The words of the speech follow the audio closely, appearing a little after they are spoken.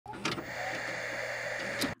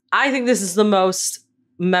I think this is the most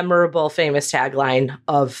memorable, famous tagline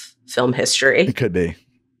of film history. It could be.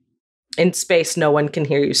 In space, no one can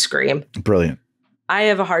hear you scream. Brilliant. I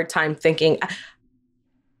have a hard time thinking.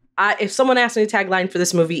 If someone asked me a tagline for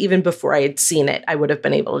this movie, even before I had seen it, I would have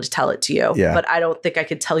been able to tell it to you. Yeah. But I don't think I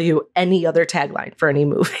could tell you any other tagline for any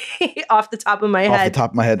movie off the top of my head. Off the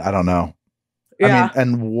top of my head, I don't know. Yeah. I mean,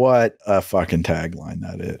 and what a fucking tagline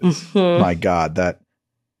that is. Mm-hmm. My God, that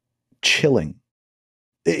chilling.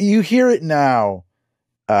 You hear it now.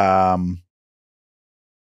 And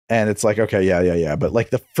it's like, okay, yeah. But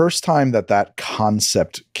like the first time that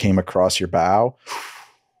concept came across your bow,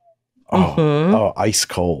 oh, ice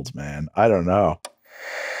cold, man. I don't know.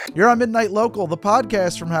 You're on Midnight Local, the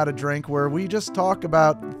podcast from How to Drink, where we just talk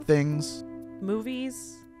about things.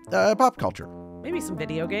 Movies. Pop culture. Maybe some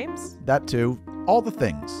video games. That too. All the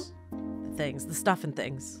things. The things. The stuff and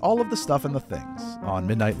things. All of the stuff and the things on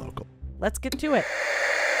Midnight Local. Let's get to it.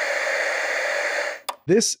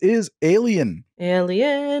 This is Alien.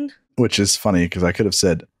 Alien. Which is funny because I could have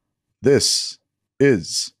said, this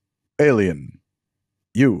is Alien.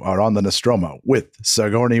 You are on the Nostromo with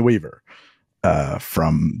Sigourney Weaver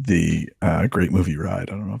from the Great Movie Ride.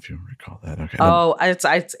 I don't know if you recall that. Okay. Oh,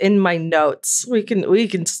 it's in my notes. We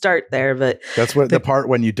can start there, but that's what the part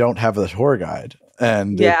when you don't have the tour guide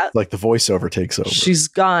and like the voiceover takes over. She's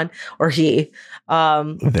gone, or he.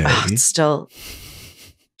 It's still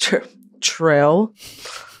true.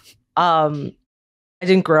 I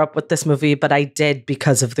didn't grow up with this movie, but I did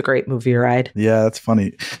because of the Great Movie Ride. Yeah, that's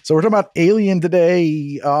funny. So we're talking about Alien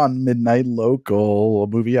today on Midnight Local, a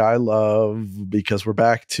movie I love because we're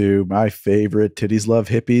back to my favorite Titties Love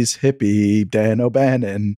Hippies hippie, Dan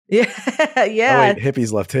O'Bannon. Yeah. Oh, wait,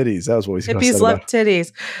 Hippies Love Titties. That was what we said. Hippies Love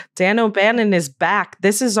Titties. Dan O'Bannon is back.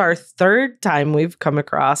 This is our third time we've come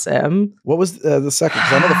across him. What was the second?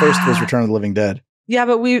 Because I know the first was Return of the Living Dead. Yeah,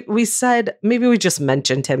 but we said maybe we just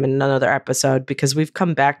mentioned him in another episode because we've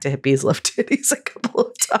come back to Hippies Love Titties a couple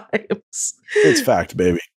of times. It's fact,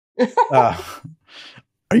 baby. Are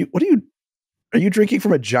you drinking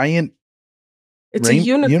from a giant? It's a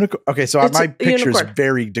unicorn. Okay, so my picture is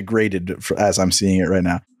very degraded as I'm seeing it right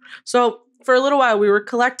now. So for a little while we were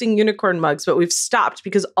collecting unicorn mugs, but we've stopped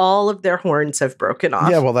because all of their horns have broken off.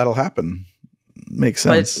 Yeah, well, that'll happen. Makes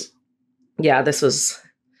sense. But, yeah, this was.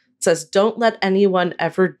 It says, don't let anyone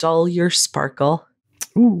ever dull your sparkle.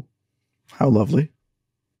 Ooh, how lovely.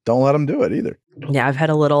 Don't let them do it either. Yeah, I've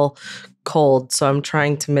had a little cold, so I'm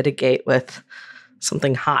trying to mitigate with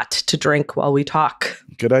something hot to drink while we talk.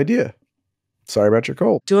 Good idea. Sorry about your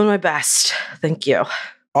cold. Doing my best. Thank you.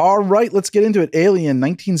 All right, let's get into it. Alien,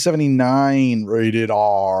 1979, rated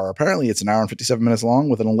R. Apparently, it's an hour and 57 minutes long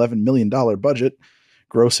with an $11 million budget,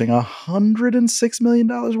 grossing $106 million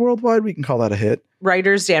worldwide. We can call that a hit.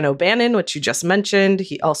 Writers Dan O'Bannon, which you just mentioned.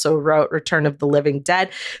 He also wrote Return of the Living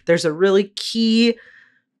Dead. There's a really key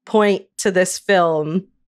point to this film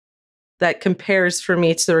that compares for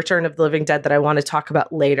me to the Return of the Living Dead that I want to talk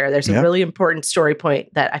about later. There's a really important story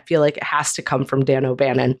point that I feel like it has to come from Dan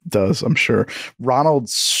O'Bannon. It does, I'm sure. Ronald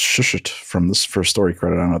Shushet from this first story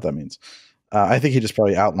credit. I don't know what that means. I think he just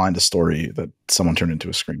probably outlined a story that someone turned into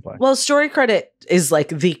a screenplay. Well, story credit is like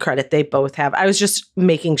the credit they both have. I was just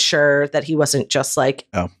making sure that he wasn't just like,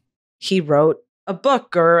 he wrote a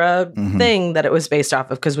book or a thing that it was based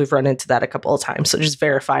off of, because we've run into that a couple of times. So just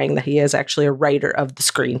verifying that he is actually a writer of the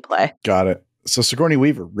screenplay. Got it. So Sigourney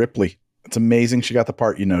Weaver, Ripley. It's amazing she got the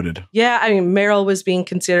part you noted. Yeah, I mean, Meryl was being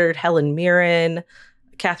considered, Helen Mirren,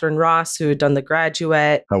 Catherine Ross, who had done The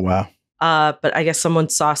Graduate. Oh, wow. But I guess someone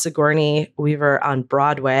saw Sigourney Weaver on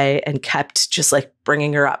Broadway and kept just like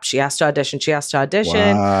bringing her up. She asked to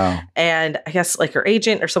audition. Wow. And I guess like her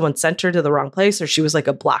agent or someone sent her to the wrong place, or she was like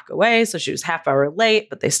a block away. So she was half hour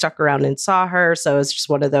late, but they stuck around and saw her. So it was just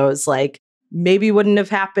one of those like, maybe wouldn't have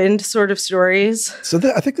happened sort of stories. So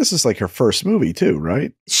I think this is like her first movie too,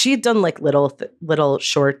 right? She'd done like little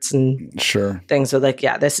shorts and things. So like,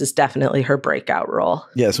 yeah, this is definitely her breakout role.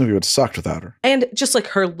 Yeah, this movie would have sucked without her. And just like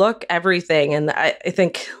her look, everything. And I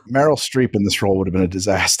think Meryl Streep in this role would have been a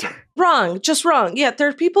disaster. Just wrong. Yeah, there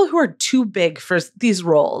are people who are too big for these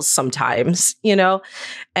roles sometimes, you know?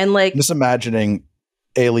 And like, just imagining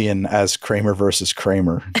Alien as Kramer versus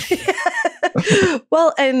Kramer.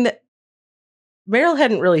 Well, and Meryl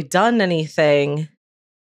hadn't really done anything.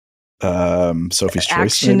 Sophie's Choice,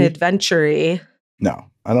 action adventure-y. No,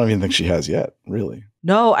 I don't even think she has yet, really.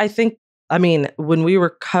 No, I mean, when we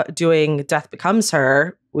were doing Death Becomes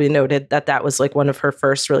Her, we noted that was like one of her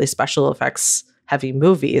first really special effects heavy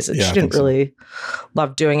movies, and she didn't really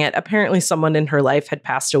love doing it. Apparently someone in her life had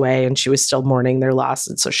passed away and she was still mourning their loss,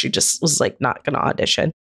 and so she just was like not going to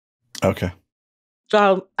audition. Okay.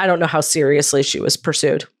 So I don't know how seriously she was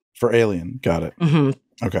pursued. For Alien. Got it. Mm-hmm.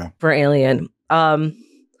 Okay. For Alien.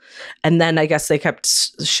 And then I guess they kept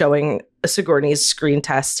showing Sigourney's screen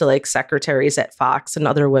test to like secretaries at Fox and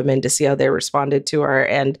other women to see how they responded to her.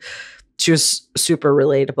 And she was super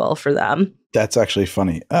relatable for them. That's actually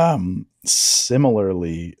funny.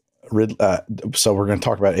 Similarly, so we're going to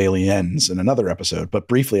talk about Aliens in another episode, but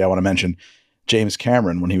briefly I want to mention James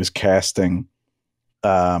Cameron when he was casting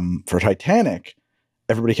for Titanic.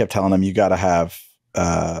 Everybody kept telling him you got to have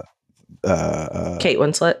Kate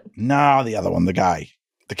Winslet. No, the other one, the guy,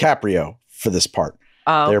 DiCaprio for this part.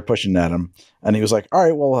 Oh. They were pushing at him, and he was like, "All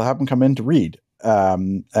right, well, I'll have him come in to read."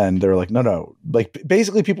 And they were like, "No." Like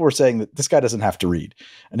basically, people were saying that this guy doesn't have to read,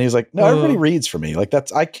 and he was like, "No, everybody reads for me. Like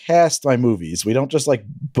I cast my movies. We don't just like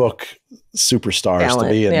book superstars to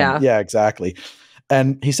be in them." Yeah, exactly.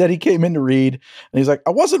 And he said he came in to read, and he's like,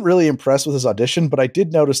 "I wasn't really impressed with his audition, but I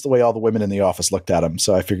did notice the way all the women in the office looked at him,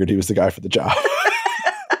 so I figured he was the guy for the job."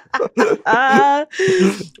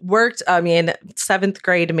 Worked. I mean, 7th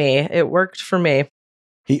grade me. It worked for me.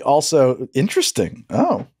 He also interesting.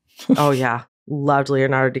 Oh yeah, loved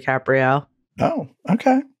Leonardo DiCaprio. Oh,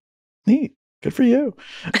 okay, neat. Good for you.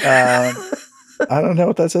 I don't know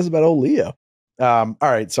what that says about old Leo. All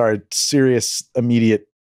right, sorry. Serious, immediate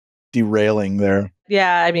derailing there.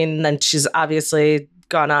 Yeah, I mean, then she's obviously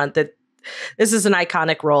gone on that. This is an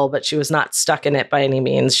iconic role, but she was not stuck in it by any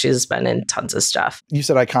means. She's been in tons of stuff. You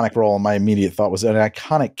said iconic role, and my immediate thought was an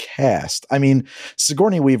iconic cast. I mean,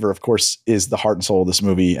 Sigourney Weaver, of course, is the heart and soul of this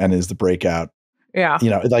movie and is the breakout. Yeah.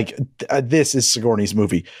 You know, like this is Sigourney's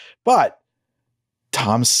movie. But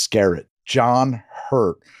Tom Skerritt, John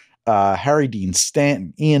Hurt, Harry Dean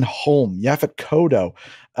Stanton, Ian Holm, Yaphet Kotto,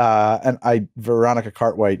 and Veronica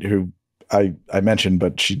Cartwright, who I mentioned,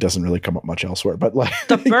 but she doesn't really come up much elsewhere. But like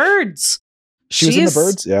the Birds. She was in the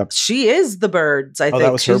Birds? Yeah. She is the Birds, I think.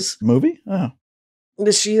 That was her movie? Oh.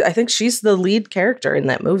 I think she's the lead character in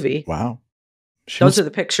that movie. Wow. Those are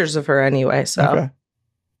the pictures of her anyway. So okay.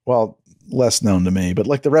 Well, less known to me, but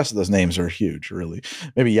like the rest of those names are huge, really.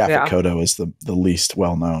 Maybe Yaphet Kotto is the least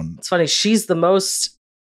well known. It's funny. She's the most,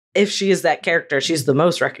 if she is that character, she's the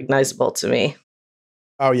most recognizable to me.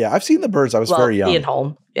 Oh, yeah. I've seen the Birds. I was very young. Ian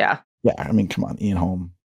Holm. Yeah. Yeah. I mean, come on, Ian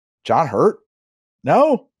Holm. John Hurt?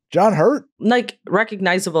 No, John Hurt. Like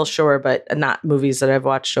recognizable, sure, but not movies that I've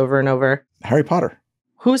watched over and over. Harry Potter.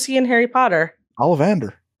 Who's he in Harry Potter?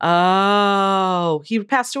 Ollivander. Oh, he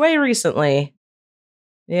passed away recently.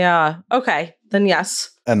 Yeah. Okay. Then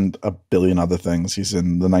yes. And a billion other things. He's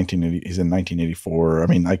in 1984. I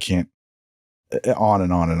mean, I can't. On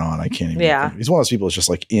and on and on. I can't even. Yeah. He's one of those people who's just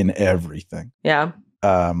like in everything. Yeah.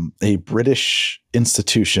 A British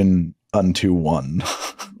institution unto one.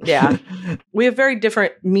 Yeah. We have very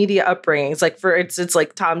different media upbringings. Like for instance,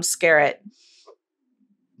 like Tom Skerritt,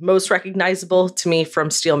 most recognizable to me from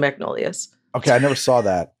Steel Magnolias. Okay, I never saw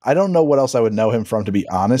that. I don't know what else I would know him from, to be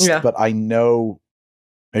honest, but I know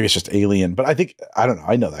maybe it's just Alien, but I don't know.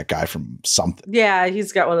 I know that guy from something. Yeah,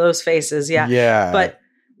 he's got one of those faces. Yeah. Yeah. But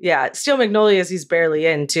yeah, Steel Magnolias, he's barely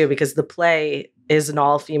in too, because the play is an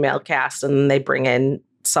all-female cast and they bring in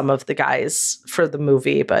some of the guys for the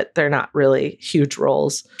movie, but they're not really huge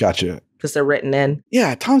roles. Gotcha. Because they're written in.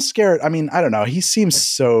 Yeah, Tom Skerritt. I mean, I don't know. He seems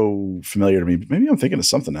so familiar to me, but maybe I'm thinking of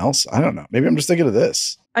something else. I don't know. Maybe I'm just thinking of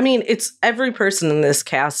this. I mean, it's every person in this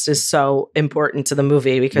cast is so important to the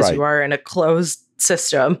movie because you are in a closed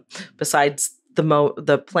system besides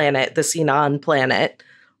the planet, the Xenon planet.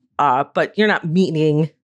 But you're not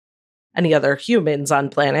meeting any other humans on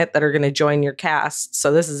planet that are going to join your cast.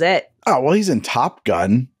 So this is it. Oh, well, he's in Top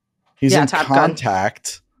Gun. He's in Top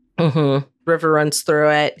Contact. Mm-hmm. River runs through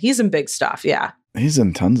it. He's in big stuff. Yeah. He's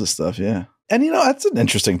in tons of stuff. Yeah. And, you know, that's an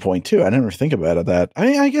interesting point, too. I never think about it that. I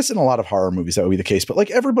mean, I guess in a lot of horror movies that would be the case, but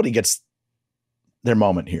like everybody gets their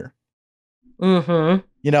moment here. Mm-hmm.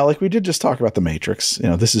 You know, like we did just talk about The Matrix. You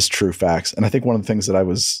know, this is true facts. And I think one of the things that I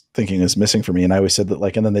was thinking is missing for me, and I always said that,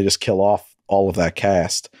 like, and then they just kill off all of that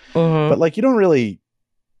cast. Mm-hmm. But like, you don't really,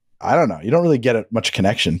 I don't know, you don't really get much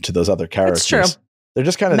connection to those other characters. It's true. They're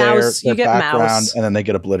just kind of there, their background, and then they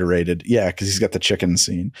get obliterated. Yeah, because he's got the chicken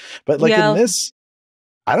scene. But like in this,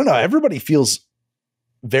 I don't know, everybody feels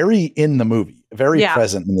very in the movie, very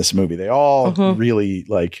present in this movie. They all really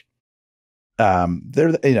like,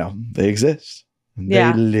 they're, you know, they exist.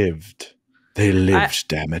 They lived. They lived,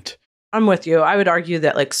 damn it. I'm with you. I would argue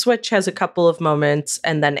that like Switch has a couple of moments,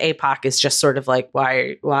 and then APOC is just sort of like,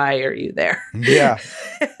 why are you there? Yeah.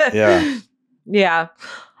 Yeah. Yeah.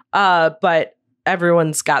 But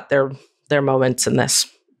everyone's got their moments in this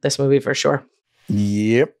movie for sure.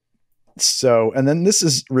 Yep. So, and then this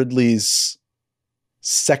is Ridley's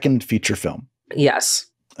second feature film. Yes.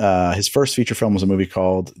 His first feature film was a movie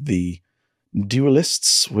called The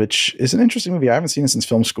Duelists, which is an interesting movie. I haven't seen it since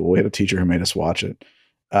film school. We had a teacher who made us watch it.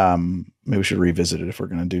 Maybe we should revisit it if we're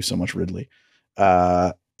going to do so much Ridley.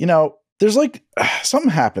 There's like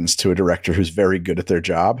something happens to a director who's very good at their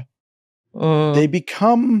job. They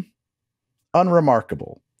become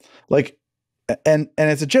unremarkable. Like, and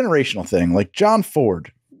it's a generational thing. Like John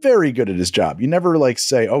Ford, very good at his job. You never like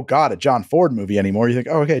say, "Oh God, a John Ford movie" anymore. You think,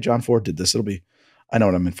 "Oh, okay, John Ford did this. I know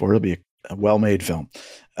what I'm in for. It'll be a well-made film."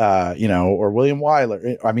 Or William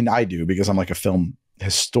Wyler. I mean, I do because I'm like a film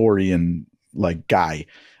historian like guy,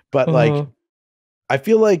 but like I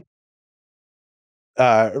feel like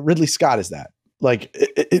Ridley Scott is that. Like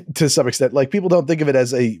to some extent, like people don't think of it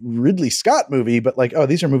as a Ridley Scott movie, but like, oh,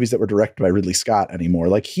 these are movies that were directed by Ridley Scott anymore.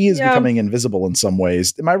 Like he is becoming invisible in some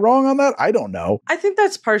ways. Am I wrong on that? I don't know. I think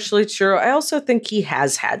that's partially true. I also think he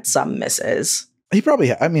has had some misses. He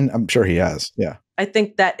probably, I'm sure he has. Yeah. I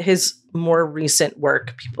think that his more recent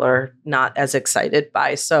work, people are not as excited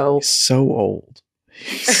by. So he's so old.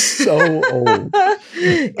 He's so old.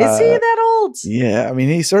 Is he that old? Yeah. I mean,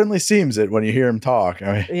 he certainly seems it when you hear him talk.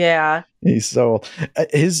 I mean, yeah. He's so old.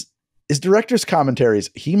 His director's commentaries,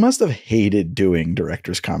 he must have hated doing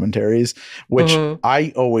director's commentaries, which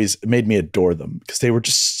I always made me adore them because they were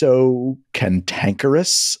just so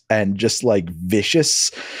cantankerous and just like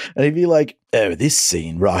vicious. And he'd be like, "Oh, this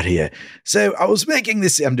scene right here. So I was making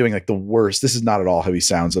this." I'm doing like the worst. This is not at all how he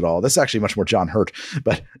sounds at all. This is actually much more John Hurt,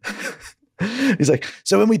 but he's like,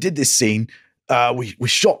 "So when we did this scene, we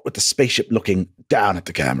shot with the spaceship looking down at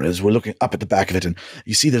the cameras. We're looking up at the back of it, and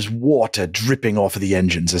you see there's water dripping off of the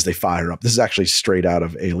engines as they fire up." This is actually straight out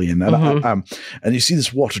of Alien. And you see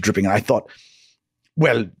this water dripping, and I thought,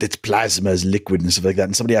 well, it's plasma, is liquid and stuff like that.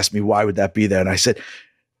 And somebody asked me, why would that be there? And I said,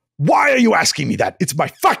 why are you asking me that? It's my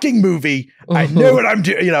fucking movie. I know what I'm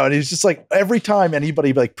doing. And he's just like, every time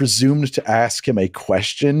anybody like presumed to ask him a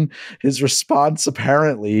question, his response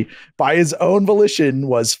apparently by his own volition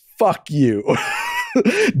was, "Fuck you."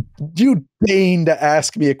 You deign to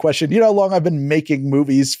ask me a question. You know how long I've been making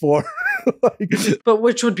movies for? But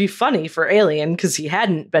which would be funny for Alien because he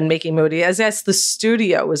hadn't been making movies. As yes, the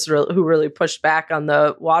studio was who really pushed back on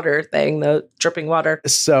the water thing, the dripping water.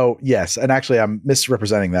 So yes, and actually I'm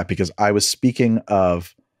misrepresenting that because I was speaking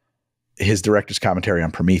of his director's commentary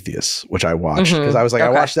on Prometheus, which I watched because I was like, I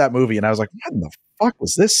watched that movie and I was like, what in the fuck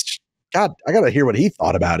was this? God, I got to hear what he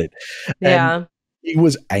thought about it. And he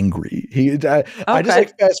was angry. I just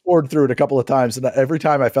like fast forward through it a couple of times, and every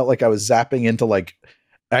time I felt like I was zapping into like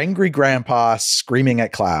angry grandpa screaming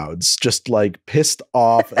at clouds, just like pissed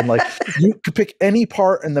off. And like you could pick any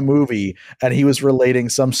part in the movie and he was relating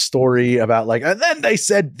some story about like, and then they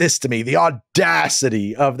said this to me, the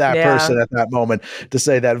audacity of that person at that moment to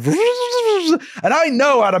say that. And I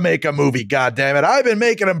know how to make a movie, goddammit. I've been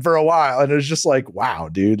making them for a while. And it was just like, wow,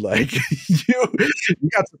 dude, like you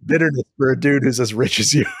got some bitterness for a dude who's as rich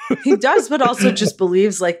as you. He does, but also just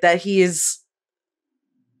believes like that he is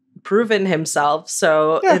proven himself.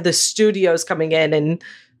 So the studio's coming in and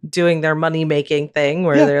doing their money making thing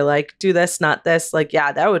where they're like, do this, not this. Like,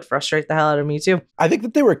 that would frustrate the hell out of me too. I think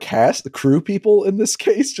that they were the crew people in this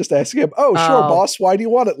case, just asking him, "Oh, sure, boss, why do you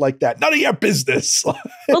want it like that? None of your business."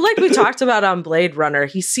 Well, like we talked about on Blade Runner,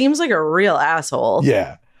 he seems like a real asshole.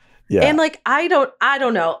 Yeah. Yeah. And like, I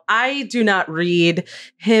don't know. I do not read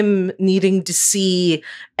him needing to see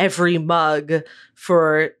every mug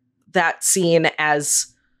for that scene as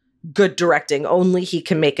good directing. Only he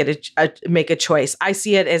can make it make a choice. I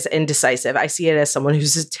see it as indecisive. I see it as someone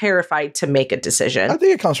who's terrified to make a decision. I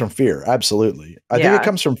think it comes from fear. Absolutely. I think it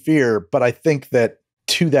comes from fear, but I think that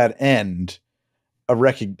to that end,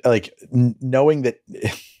 knowing that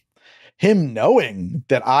him knowing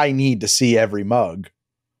that I need to see every mug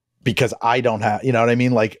because I don't have, you know what I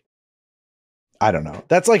mean? Like, I don't know.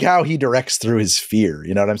 That's like how he directs through his fear.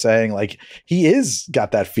 You know what I'm saying? Like he is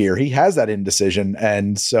got that fear. He has that indecision.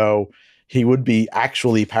 And so he would be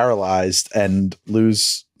actually paralyzed and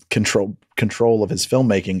lose control of his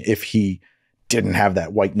filmmaking if he didn't have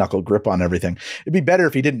that white knuckle grip on everything. It'd be better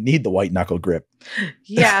if he didn't need the white knuckle grip.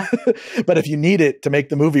 Yeah. But if you need it to make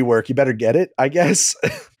the movie work, you better get it, I guess. I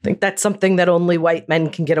think that's something that only white men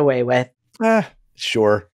can get away with.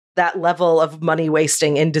 Sure. That level of money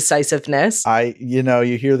wasting indecisiveness.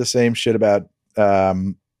 You hear the same shit about,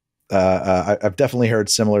 I've definitely heard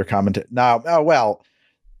similar commentary.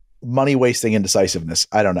 Money wasting indecisiveness.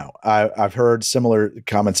 I don't know. I've heard similar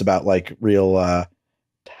comments about like real,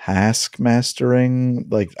 task mastering.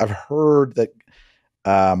 Like I've heard that,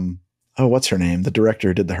 what's her name? The director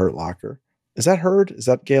who did the Hurt Locker. Is that Hurd? Is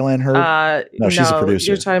that Galen Hurd? No, she's a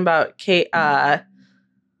producer. You're talking about Kate,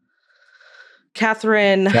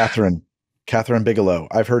 Catherine Bigelow.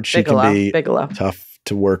 I've heard she can be Bigelow. tough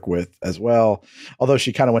to work with as well. Although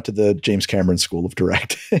she kind of went to the James Cameron School of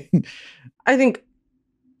Directing. I think,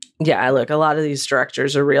 yeah, look, a lot of these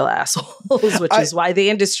directors are real assholes, which is why the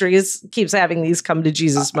industry keeps having these come to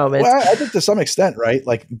Jesus moments. Well, I think to some extent, right?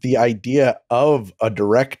 Like the idea of a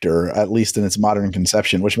director, at least in its modern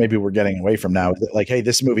conception, which maybe we're getting away from now, is that like, hey,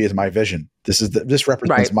 this movie is my vision. This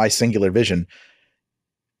represents my singular vision.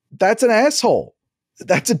 That's an asshole.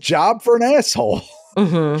 That's a job for an asshole.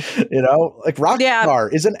 Mm-hmm. You know, like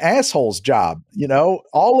Rockstar is an asshole's job. You know,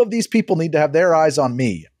 all of these people need to have their eyes on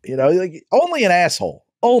me. You know, like only an asshole.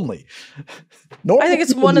 Only. I think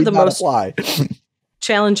it's one of the most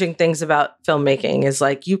challenging things about filmmaking is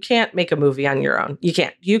like, you can't make a movie on your own. You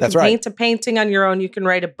can't. You can paint a painting on your own. You can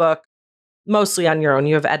write a book mostly on your own.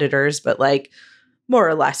 You have editors, but like more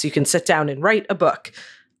or less you can sit down and write a book.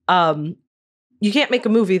 You can't make a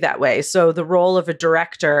movie that way. So the role of a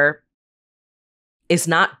director is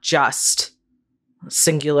not just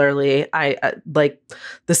singularly, like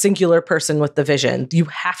the singular person with the vision. You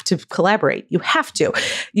have to collaborate. You have to.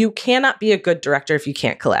 You cannot be a good director if you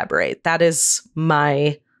can't collaborate. That is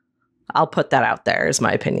I'll put that out there as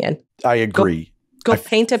my opinion. I agree. Go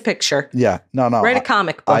paint a picture. Yeah. No. Write a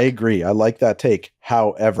comic book. I agree. I like that take.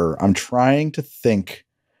 However, I'm trying to think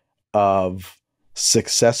of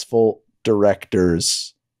successful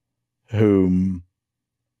directors whom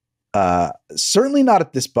certainly not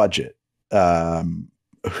at this budget,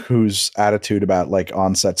 whose attitude about like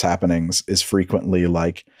on-sets happenings is frequently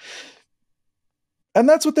like, and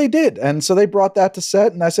that's what they did. And so they brought that to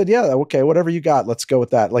set and I said, yeah, okay, whatever you got, let's go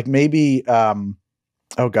with that. Like maybe,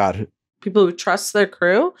 oh God. People who trust their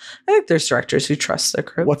crew. I think there's directors who trust their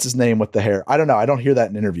crew. What's his name with the hair? I don't know. I don't hear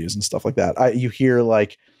that in interviews and stuff like that. You hear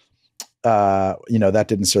like, you know, that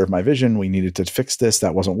didn't serve my vision. We needed to fix this.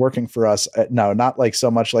 That wasn't working for us. No, not like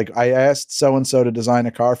so much like I asked so-and-so to design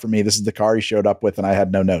a car for me. This is the car he showed up with and I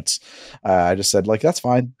had no notes. I just said like, that's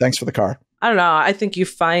fine. Thanks for the car. I don't know. I think you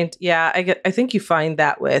find, I think you find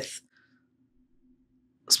that with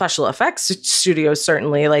special effects studios,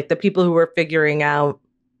 certainly like the people who were figuring out,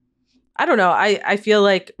 I don't know. I feel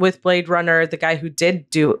like with Blade Runner, the guy who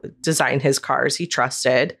did design his cars, he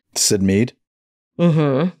trusted Sid Mead.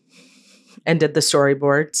 Mm-hmm. And did the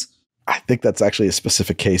storyboards. I think that's actually a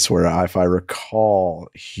specific case where, if I recall,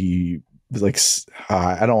 he like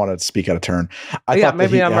I don't want to speak out of turn. I thought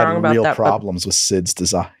maybe that he had real problems with Sid's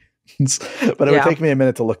designs, but it would take me a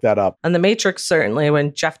minute to look that up. And The Matrix, certainly,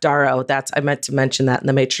 when Jeff Darrow, I meant to mention that in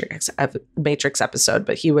the Matrix episode,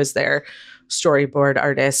 but he was their storyboard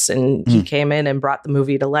artist, and he came in and brought the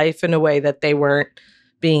movie to life in a way that they weren't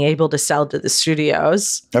being able to sell to the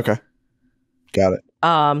studios. Okay, got it.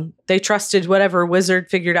 They trusted whatever wizard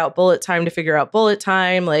figured out bullet time to figure out bullet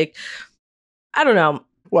time. Like, I don't know.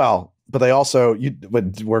 Well, but they also,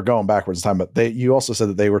 we're going backwards in time, but you also said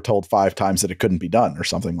that they were told 5 times that it couldn't be done or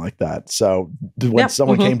something like that. So when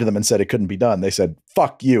someone came to them and said it couldn't be done, they said,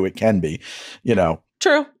 fuck you, it can be, you know.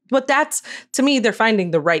 True. But that's, to me, they're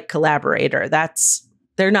finding the right collaborator.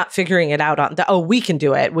 They're not figuring it out we can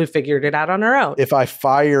do it. We figured it out on our own. If I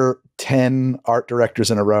fire 10 art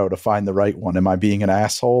directors in a row to find the right one, am I being an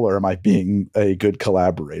asshole or am I being a good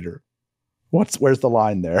collaborator? Where's the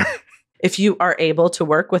line there? If you are able to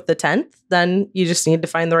work with the 10th, then you just need to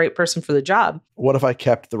find the right person for the job. What if I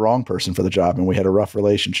kept the wrong person for the job and we had a rough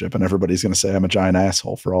relationship and everybody's going to say I'm a giant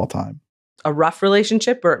asshole for all time? A rough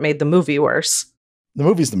relationship, or it made the movie worse? The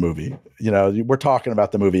movie's the movie. You know, we're talking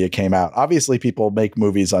about the movie. It came out. Obviously, people make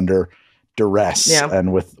movies under duress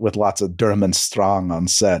and with lots of Durmstrang on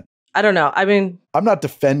set. I don't know. I mean, I'm not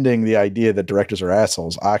defending the idea that directors are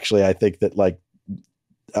assholes. Actually, I think that like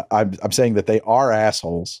I'm saying that they are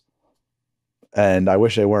assholes, and I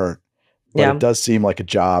wish they weren't. But it does seem like a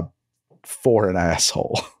job for an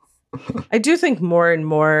asshole. I do think more and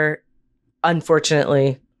more,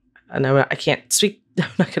 unfortunately, and I can't speak. I'm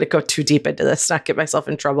not going to go too deep into this, not get myself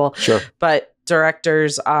in trouble. Sure. But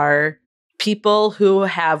directors are people who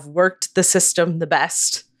have worked the system the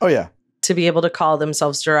best. Oh, yeah. To be able to call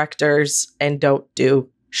themselves directors and don't do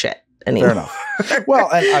shit anymore. Fair enough. Well,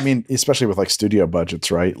 and I mean, especially with like studio budgets,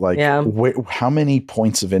 right? Like, how many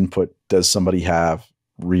points of input does somebody have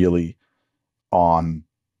really on,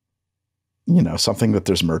 you know, something that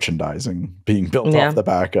there's merchandising being built off the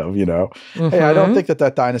back of, you know, hey, I don't think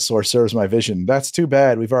that dinosaur serves my vision. That's too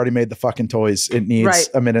bad. We've already made the fucking toys. It needs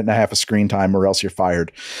a minute and a half of screen time or else you're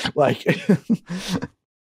fired. Like,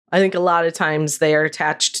 I think a lot of times they are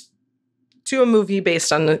attached to a movie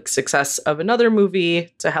based on the success of another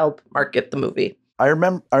movie to help market the movie.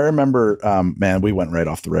 I remember, man, we went right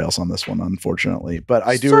off the rails on this one, unfortunately. But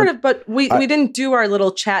I do sort of, but we didn't do our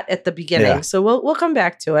little chat at the beginning, Yeah. so we'll come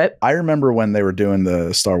back to it. I remember when they were doing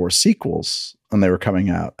the Star Wars sequels and they were coming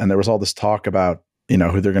out, and there was all this talk about, you know,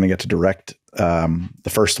 who they're going to get to direct the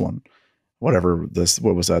first one, whatever this,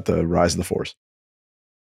 what was that? The Rise of the Force,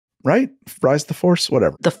 right? Rise of the Force,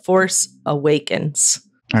 whatever. The Force Awakens.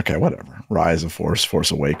 Okay, whatever. Rise of Force, Force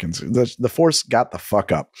Awakens. The Force got the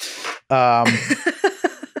fuck up.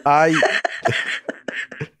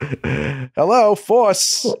 Hello,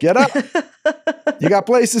 Force, get up. You got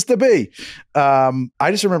places to be. I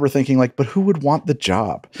just remember thinking, like, but who would want the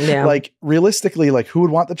job? Yeah. Like, realistically, like, who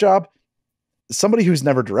would want the job? Somebody who's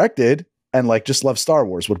never directed and like just loves Star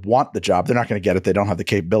Wars would want the job. They're not going to get it. They don't have the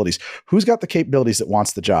capabilities. Who's got the capabilities that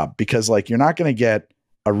wants the job? Because like, you're not going to get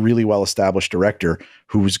a really well-established director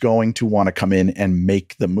who's going to want to come in and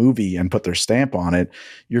make the movie and put their stamp on it.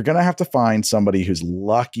 You're going to have to find somebody who's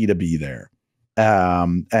lucky to be there,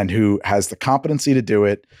 and who has the competency to do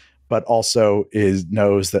it, but also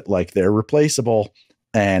knows that like they're replaceable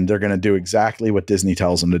and they're going to do exactly what Disney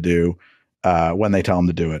tells them to do when they tell them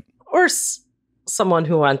to do it. Or someone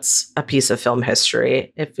who wants a piece of film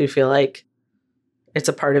history. If you feel like it's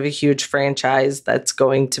a part of a huge franchise that's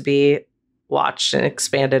going to be watched and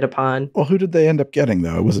expanded upon. Well, who did they end up getting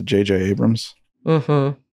though? Was it J.J. Abrams?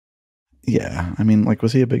 Mm-hmm. Yeah. I mean, like,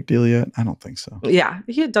 was he a big deal yet? I don't think so. Yeah.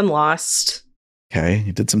 He had done Lost. Okay.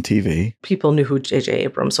 He did some TV. People knew who J.J.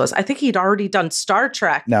 Abrams was. I think he'd already done Star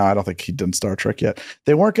Trek. No, I don't think he'd done Star Trek yet.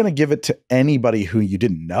 They weren't going to give it to anybody who you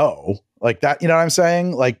didn't know like that. You know what I'm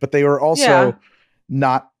saying? Like, but they were also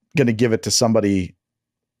not going to give it to somebody.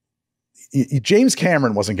 James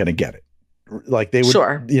Cameron wasn't going to get it. Like they would,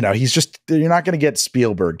 sure. You know, you're not going to get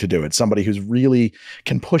Spielberg to do it. Somebody who's really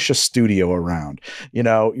can push a studio around, you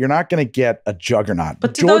know, you're not going to get a juggernaut.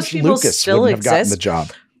 But George Lucas wouldn't have gotten the job.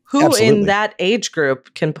 Who Absolutely. in that age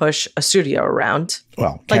group can push a studio around?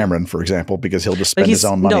 Well, Cameron, for example, because he'll just spend his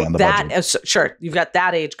own money on the budget. Sure. You've got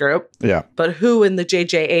that age group. Yeah. But who in the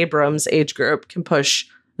J.J. Abrams age group can push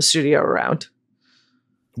a studio around?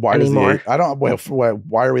 Why anymore?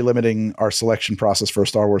 Why are we limiting our selection process for a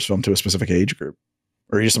Star Wars film to a specific age group?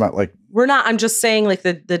 Or are you just about like we're not? I'm just saying like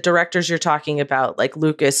the directors you're talking about, like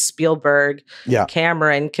Lucas, Spielberg,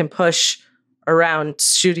 Cameron, can push around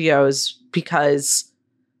studios because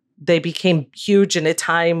they became huge in a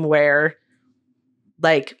time where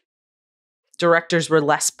like directors were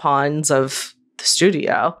less pawns of the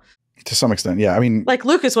studio. To some extent, yeah. I mean, like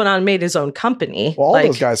Lucas went on and made his own company. Well, all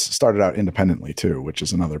those guys started out independently too, which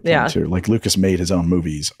is another point too. Like Lucas made his own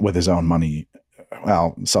movies with his own money.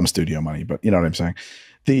 Well, some studio money, but you know what I'm saying.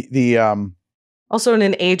 Also in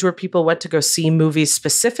an age where people went to go see movies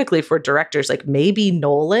specifically for directors, like maybe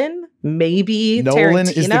Nolan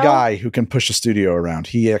Tarantino is the guy who can push a studio around.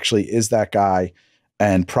 He actually is that guy.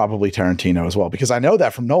 And probably Tarantino as well, because I know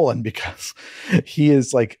that from Nolan, because he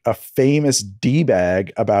is like a famous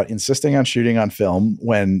D-bag about insisting on shooting on film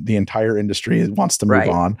when the entire industry wants to move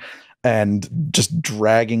on, and just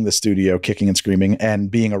dragging the studio kicking and screaming, and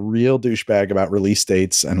being a real douchebag about release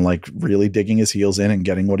dates and like really digging his heels in and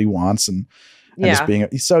getting what he wants and just being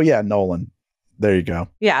Nolan. There you go.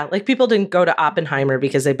 Yeah, like people didn't go to Oppenheimer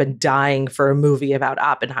because they've been dying for a movie about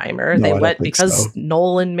Oppenheimer. They went because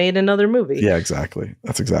Nolan made another movie. Yeah, exactly.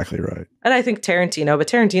 That's exactly right. And I think Tarantino, but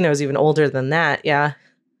Tarantino is even older than that. Yeah.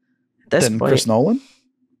 At this point. Chris Nolan?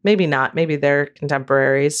 Maybe not. Maybe they're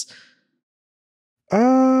contemporaries.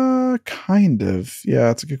 Kind of. Yeah,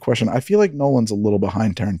 that's a good question. I feel like Nolan's a little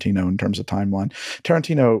behind Tarantino in terms of timeline.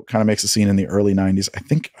 Tarantino kind of makes a scene in the early 90s.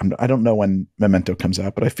 I don't know when Memento comes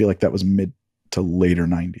out, but I feel like that was mid to later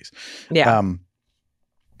 90s. Yeah.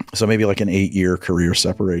 So maybe like an 8-year career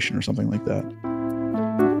separation or something like that.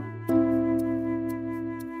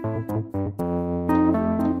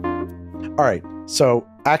 All right. So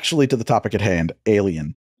actually to the topic at hand,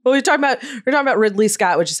 Alien. Well, we're talking about Ridley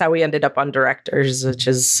Scott, which is how we ended up on directors, which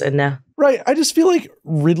is right. I just feel like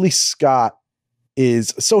Ridley Scott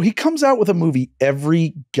he comes out with a movie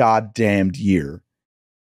every goddamned year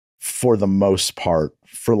for the most part,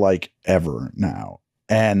 for like ever now.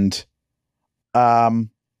 And I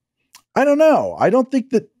don't know. I don't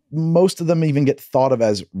think that most of them even get thought of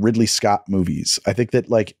as Ridley Scott movies. I think that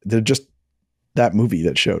like they're just that movie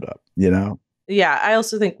that showed up, you know? Yeah. I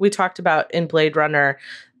also think we talked about in Blade Runner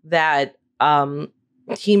that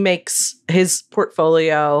he makes his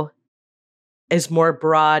portfolio is more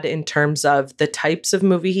broad in terms of the types of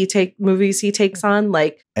movies he takes on,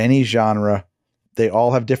 like any genre. They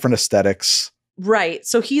all have different aesthetics. Right.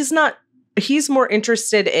 So he's more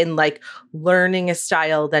interested in like learning a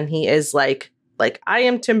style than he is like Like, I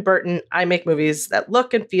am Tim Burton. I make movies that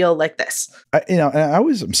look and feel like this. And I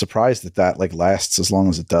always am surprised that like lasts as long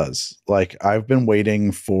as it does. Like, I've been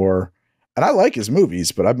waiting for, and I like his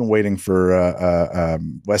movies, but I've been waiting for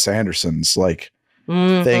Wes Anderson's like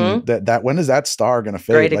thing that when is that star going to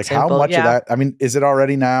fade? Great like example, how much of that, I mean, is it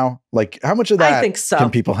already now? Like how much of that I think so. can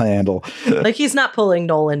people handle? Like, he's not pulling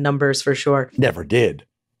Nolan numbers for sure. Never did.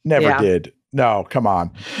 No, come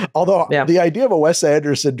on. Although the idea of a Wes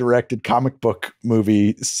Anderson directed comic book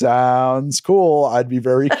movie sounds cool. I'd be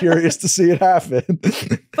very curious to see it happen.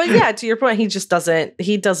 But yeah, to your point,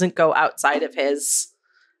 he doesn't go outside of his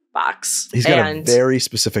box. He's got a very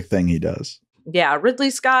specific thing he does. Yeah, Ridley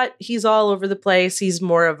Scott, he's all over the place. He's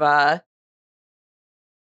more of a,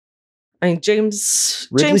 I mean, James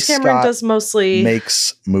Cameron Scott does mostly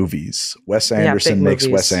makes movies. Wes Anderson makes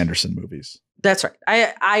movies. Wes Anderson movies. That's right.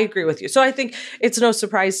 I agree with you. So I think it's no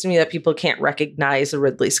surprise to me that people can't recognize a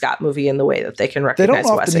Ridley Scott movie in the way that they can recognize They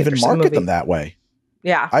don't Wes often even Anderson market movie. them that way.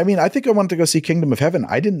 Yeah. I mean, I think I wanted to go see Kingdom of Heaven.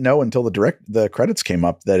 I didn't know until the credits came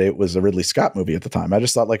up that it was a Ridley Scott movie at the time. I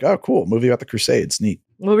just thought like, oh, cool, movie about the Crusades, neat.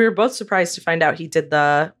 Well, we were both surprised to find out he did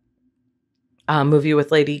the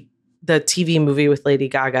TV movie with Lady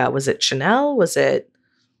Gaga. Was it Chanel? Was it?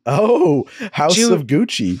 Oh, House of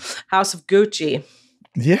Gucci. House of Gucci.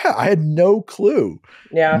 Yeah, I had no clue.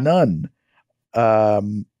 Yeah. None. Yeah,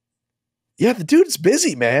 the dude's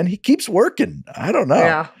busy, man. He keeps working. I don't know.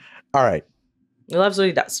 Yeah. All right. He loves what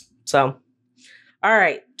he does. So, all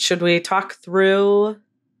right. Should we talk through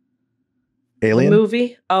Alien the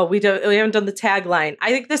movie? Oh, we haven't done the tagline.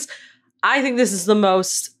 I think this is the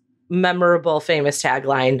most memorable, famous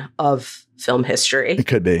tagline of film history. It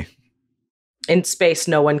could be. In space,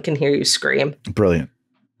 no one can hear you scream. Brilliant.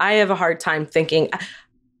 I have a hard time thinking.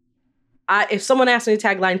 If someone asked me a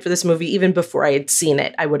tagline for this movie, even before I had seen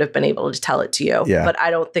it, I would have been able to tell it to you. Yeah. But I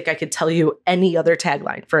don't think I could tell you any other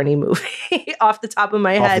tagline for any movie off the top of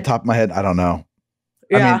my head. Off the top of my head, I don't know.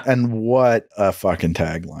 Yeah. I mean, and what a fucking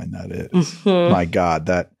tagline that is. Mm-hmm. My God,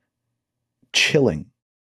 that chilling.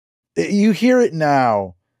 You hear it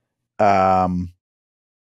now. And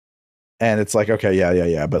it's like, okay,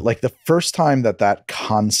 yeah. But like the first time that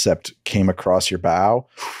concept came across your bow,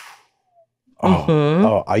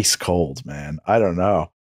 oh, ice cold, man. I don't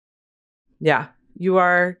know. Yeah. You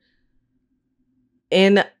are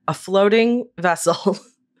in a floating vessel.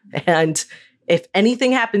 And if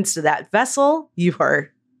anything happens to that vessel, you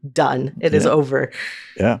are done. It is over.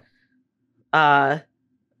 Yeah.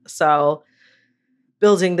 So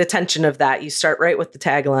building the tension of that, you start right with the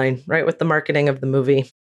tagline, right with the marketing of the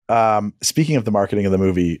movie. Speaking of the marketing of the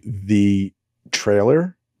movie, the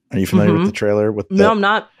trailer. Are you familiar with the trailer? No, I'm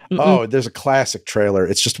not. Mm-mm. Oh, there's a classic trailer.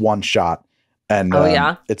 It's just one shot. And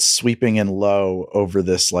it's sweeping in low over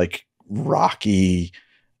this like rocky,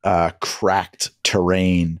 cracked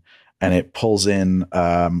terrain. And it pulls in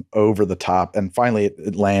over the top. And finally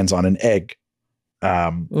it lands on an egg.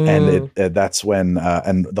 And that's when,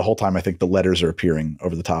 and the whole time I think the letters are appearing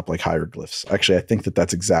over the top like hieroglyphs. Actually, I think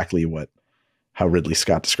that's exactly how Ridley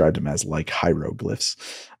Scott described them as, like hieroglyphs.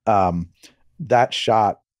 That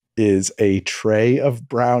shot is a tray of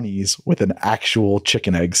brownies with an actual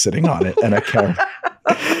chicken egg sitting on it and a carrot.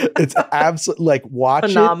 It's absolutely like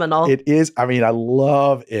phenomenal. It is. I mean, I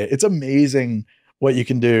love it. It's amazing what you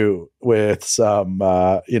can do with some,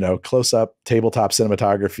 close up tabletop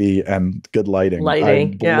cinematography and good lighting.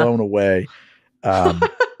 I'm blown away.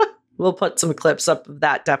 We'll put some clips up of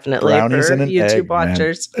that definitely brownies for and an YouTube egg,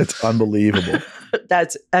 watchers. Man. It's unbelievable.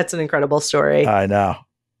 That's an incredible story. I know.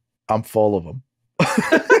 I'm full of them.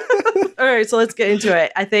 All right, so let's get into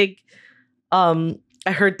it. I think I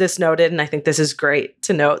heard this noted, and I think this is great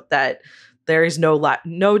to note that there is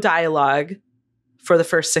no dialogue for the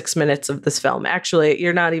first 6 minutes of this film. Actually,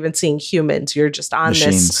 you're not even seeing humans. You're just on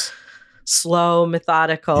this slow,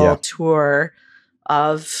 methodical tour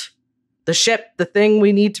of the ship, the thing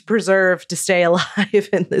we need to preserve to stay alive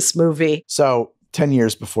in this movie. So 10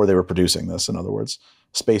 years before they were producing this, in other words,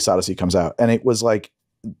 Space Odyssey comes out. And it was like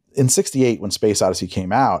in 1968, when Space Odyssey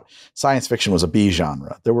came out, science fiction was a B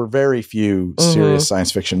genre. There were very few serious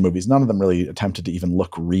science fiction movies. None of them really attempted to even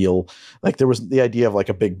look real. Like there was the idea of like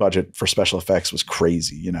a big budget for special effects was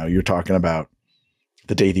crazy. You know, you're talking about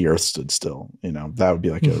The Day the Earth Stood Still, you know, that would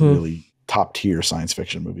be like a really top tier science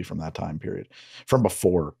fiction movie from that time period, from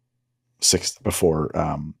before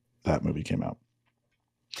that movie came out.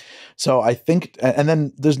 So I think, and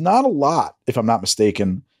then there's not a lot, if I'm not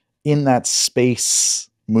mistaken, in that space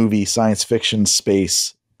movie, science fiction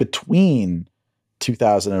space between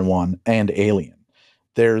 2001 and Alien.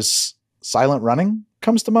 There's Silent Running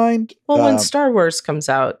comes to mind. Well, when Star Wars comes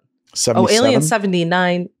out. Oh, 77. Alien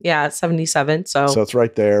 79. Yeah, 77. So it's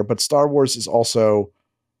right there. But Star Wars is also,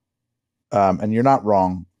 and you're not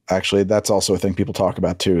wrong, actually. That's also a thing people talk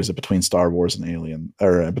about too, is that between Star Wars and Alien,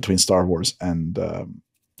 or between Star Wars and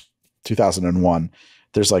 2001,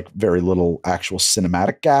 there's like very little actual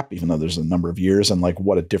cinematic gap, even though there's a number of years, and like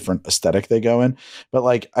what a different aesthetic they go in. But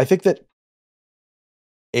like, I think that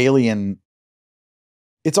Alien,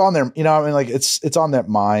 it's on their, you know, I mean, like it's on their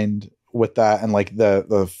mind with that, and like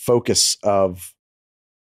the focus of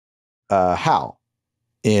Hal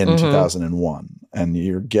in 2001, and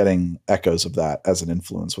you're getting echoes of that as an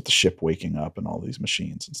influence with the ship waking up and all these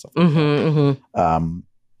machines and stuff like that.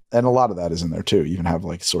 And a lot of that is in there too. You even have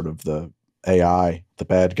like sort of the AI, the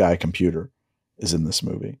bad guy computer, is in this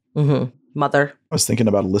movie. Mother. I was thinking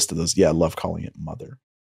about a list of those. Yeah, I love calling it Mother.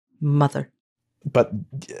 But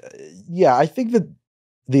yeah, I think that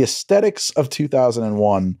the aesthetics of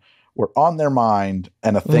 2001 were on their mind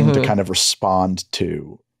and a thing to kind of respond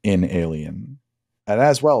to in Alien, and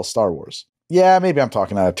as well as Star Wars. Yeah, maybe I'm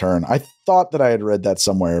talking out of turn. I thought that I had read that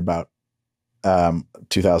somewhere about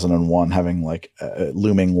 2001 having like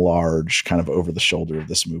looming large kind of over the shoulder of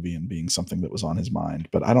this movie and being something that was on his mind.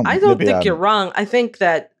 But I don't think you're wrong. I think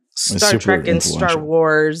that Star Trek and Star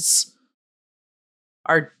Wars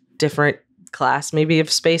are different class, maybe,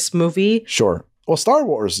 of space movie. Sure. Well, Star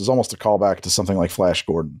Wars is almost a callback to something like Flash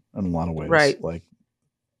Gordon in a lot of ways. Right. Like,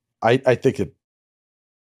 I think it,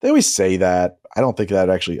 they always say that. I don't think that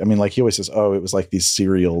actually, I mean, like he always says, oh, it was like these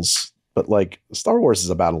serials, but like Star Wars is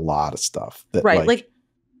about a lot of stuff. That, right. Like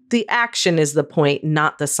the action is the point,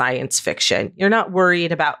 not the science fiction. You're not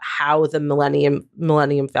worried about how the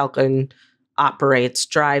Millennium Falcon operates,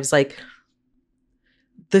 drives. Like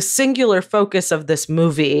the singular focus of this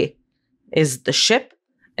movie is the ship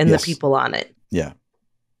and the people on it. Yeah.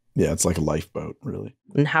 Yeah. It's like a lifeboat, really.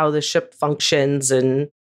 And how the ship functions. And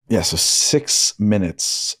yeah. So 6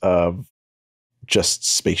 minutes of just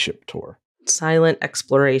spaceship tour. Silent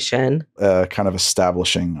exploration. Kind of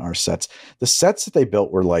establishing our sets. The sets that they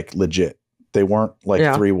built were like legit. They weren't like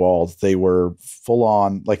 3-walled. They were full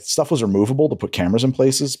on, like stuff was removable to put cameras in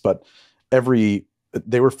places, but they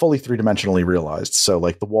were fully 3-dimensionally realized. So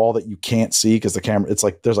like the wall that you can't see because the camera, it's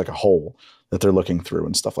like there's like a hole that they're looking through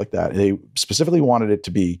and stuff like that. They specifically wanted it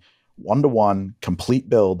to be 1-to-1 complete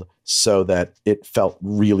build so that it felt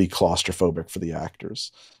really claustrophobic for the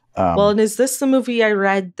actors. Well, and is this the movie I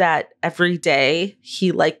read that every day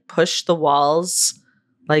he like pushed the walls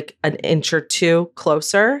like an inch or 2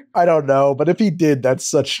 closer? I don't know, but if he did, that's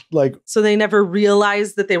such like... So they never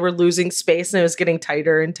realized that they were losing space and it was getting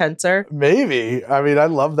tighter and tenser? Maybe. I mean, I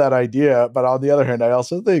love that idea, but on the other hand, I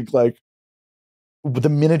also think like the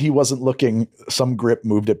minute he wasn't looking, some grip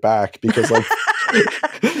moved it back because like...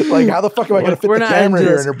 like, how the fuck am I going to fit the camera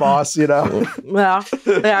here in your boss, you know? Yeah.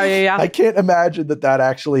 I can't imagine that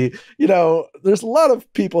actually, you know, there's a lot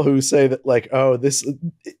of people who say that like, oh, this,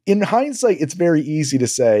 in hindsight, it's very easy to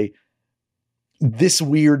say this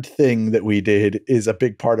weird thing that we did is a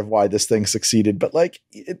big part of why this thing succeeded. But like,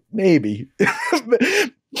 maybe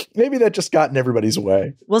that just got in everybody's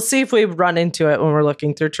way. We'll see if we run into it when we're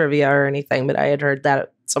looking through trivia or anything, but I had heard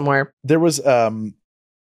that somewhere. There was,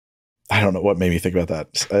 I don't know what made me think about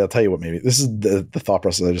that. I'll tell you what made me. This is the thought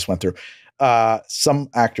process I just went through. Some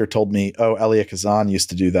actor told me, oh, Elia Kazan used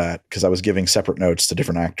to do that because I was giving separate notes to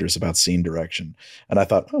different actors about scene direction. And I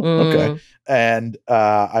thought, oh, okay. And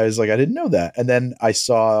I was like, I didn't know that. And then I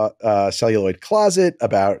saw Celluloid Closet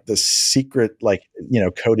about the secret, like, you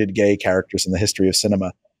know, coded gay characters in the history of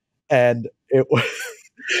cinema. And it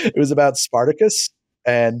was about Spartacus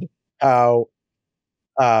and how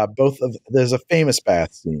there's a famous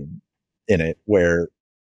bath scene in it where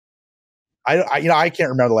I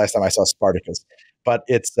can't remember the last time I saw Spartacus, but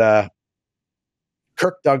it's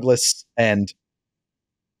Kirk Douglas and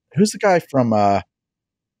who's the guy from oh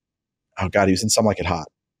god, he was in Some Like It Hot.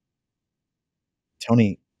 I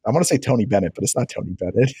want to say Tony Bennett, but it's not Tony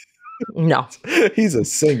Bennett. No. He's a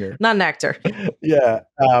singer. Not an actor. Yeah.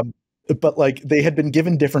 But like they had been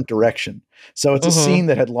given different direction. So it's a scene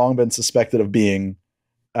that had long been suspected of being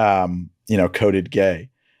coded gay.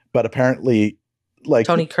 But apparently, like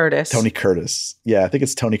Tony Curtis. Yeah, I think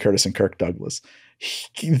it's Tony Curtis and Kirk Douglas.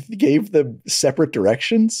 He gave them separate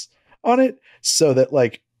directions on it so that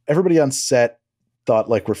like everybody on set thought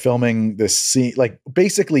like we're filming this scene. Like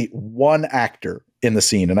basically one actor in the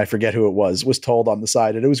scene, and I forget who it was told on the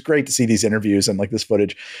side. And it was great to see these interviews and like this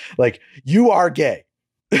footage. Like, you are gay.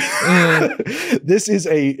 This is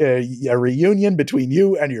a reunion between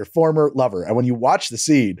you and your former lover. And when you watch the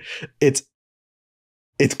scene, it's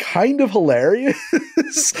kind of hilarious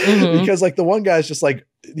because like the one guy's just like,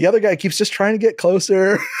 the other guy keeps just trying to get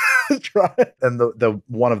closer. And the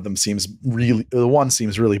one of them seems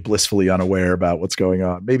really blissfully unaware about what's going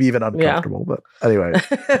on, maybe even uncomfortable. But anyway,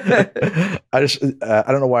 I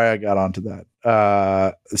don't know why I got onto that.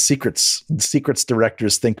 Secrets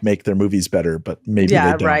directors think make their movies better, but maybe they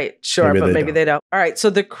don't. Right, sure, but maybe they don't. All right, so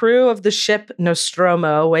the crew of the ship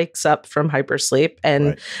Nostromo wakes up from hypersleep,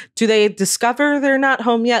 and do they discover they're not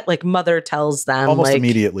home yet? Like Mother tells them almost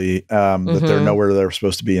immediately that they're nowhere they're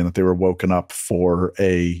supposed to be, and that they were woken up for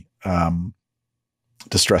a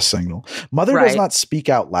distress signal. Mother does not speak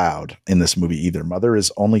out loud in this movie either. Mother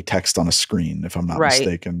is only text on a screen, if I'm not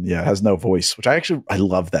mistaken. Yeah, it has no voice, which I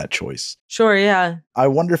love that choice. Sure, yeah. I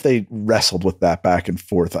wonder if they wrestled with that back and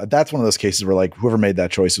forth. That's one of those cases where like whoever made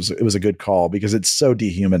that choice was a good call, because it's so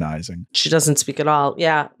dehumanizing. She doesn't speak at all.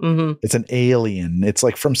 Yeah. Mm-hmm. It's an alien. It's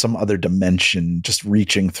like from some other dimension, just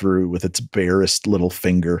reaching through with its barest little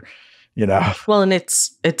finger, you know? Well, and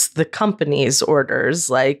it's the company's orders.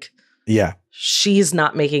 Like, yeah. She's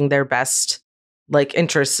not making their best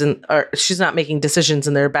interests or she's not making decisions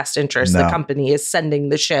in their best interest. No. The company is sending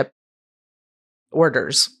the ship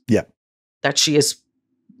orders. Yeah. That she is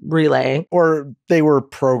relaying. Or they were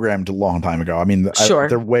programmed a long time ago. I mean,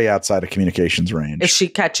 they're way outside of communications range. If she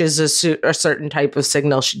catches a certain type of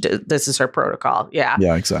signal, this is her protocol. Yeah.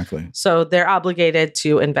 Yeah, exactly. So they're obligated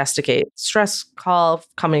to investigate stress call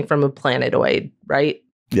coming from a planetoid, right?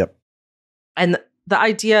 Yep. And the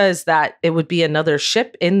idea is that it would be another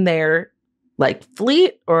ship in their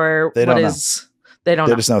fleet, or they don't know. They don't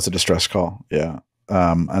know. They just know it's a distress call. Yeah.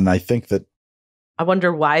 And I think that I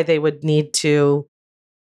wonder why they would need to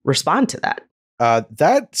respond to that.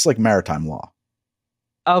 That's like maritime law.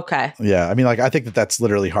 Okay. Yeah. I mean, I think that's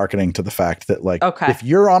literally hearkening to the fact that if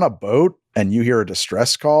you're on a boat and you hear a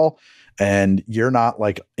distress call and you're not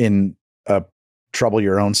in trouble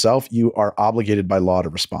your own self, you are obligated by law to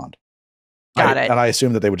respond. Got it. And I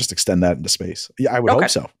assume that they would just extend that into space. Yeah, I would hope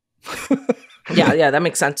so. Yeah, that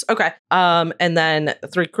makes sense. Okay. And then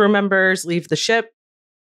 3 crew members leave the ship.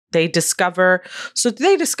 They discover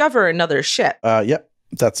another ship. Yep.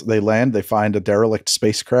 They land, they find a derelict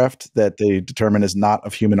spacecraft that they determine is not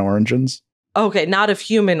of human origins. Okay, not of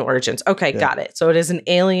human origins. Okay, got it. So it is an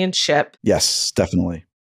alien ship. Yes, definitely.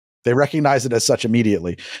 They recognize it as such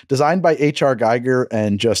immediately. Designed by H.R. Geiger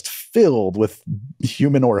and just filled with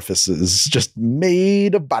human orifices, just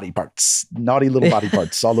made of body parts, naughty little body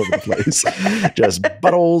parts all over the place. Just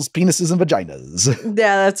buttholes, penises, and vaginas.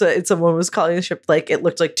 Yeah, that's what someone was calling the ship. It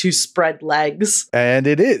looked like 2 spread legs. And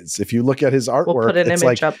it is. If you look at his artwork, we'll put an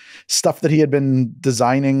image up. Stuff that he had been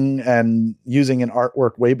designing and using in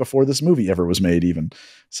artwork way before this movie ever was made even.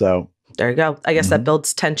 So there you go. I guess that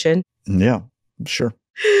builds tension. Yeah, sure.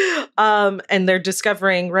 And they're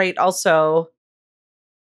discovering, also,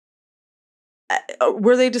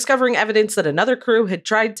 were they discovering evidence that another crew had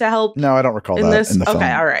tried to help? No, I don't recall that in the film.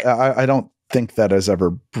 Okay, all right. I don't think that is ever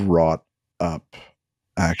brought up,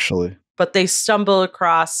 actually. But they stumble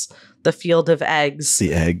across the field of eggs.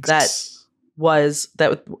 The eggs. That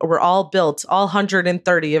were all built. All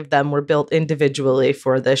 130 of them were built individually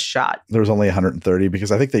for this shot. There was only 130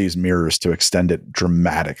 because I think they used mirrors to extend it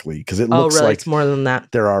dramatically, because it looks like it's more than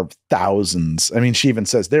that. There are thousands. I mean, she even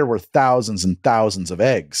says there were thousands and thousands of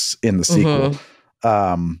eggs in the sequel.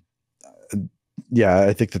 Yeah,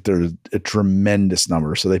 I think that there's a tremendous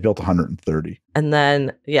number. So they built 130. And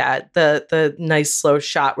then, the nice slow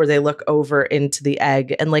shot where they look over into the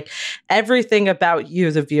egg, and everything about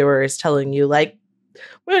you, the viewer, is telling you we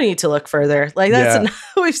don't need to look further.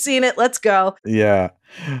 We've seen it. Let's go. Yeah.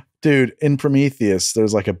 Dude, in Prometheus,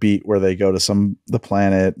 there's a beat where they go to the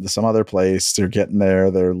planet, some other place. They're getting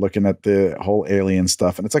there. They're looking at the whole alien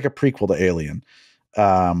stuff. And it's like a prequel to Alien,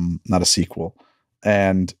 not a sequel.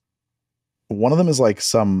 And one of them is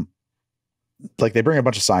they bring a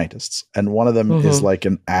bunch of scientists, and one of them is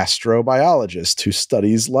an astrobiologist who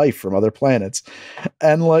studies life from other planets.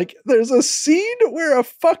 And there's a scene where a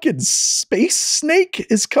fucking space snake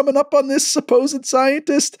is coming up on this supposed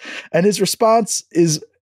scientist, and his response is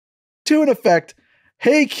to an effect,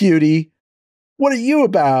 "Hey cutie, what are you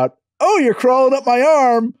about? Oh, you're crawling up my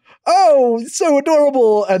arm. Oh, so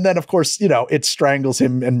adorable." And then, of course, it strangles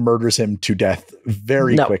him and murders him to death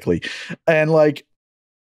very quickly. And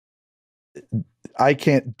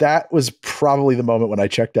that was probably the moment when I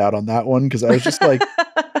checked out on that one, because I was just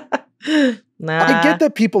nah. I get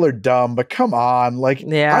that people are dumb, but come on.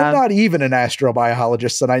 I'm not even an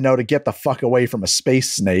astrobiologist, and I know to get the fuck away from a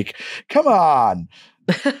space snake. Come on.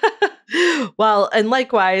 Well, and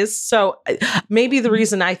likewise, so maybe the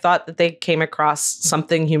reason I thought that they came across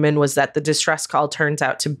something human was that the distress call turns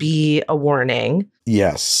out to be a warning.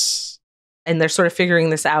 Yes. And they're sort of figuring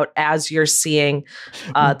this out as you're seeing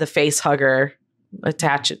the face hugger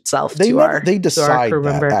attach itself They to never, our they to our decide crew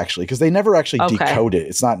that member. actually, because they never actually Okay. decode it.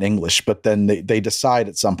 It's not in English, but then they decide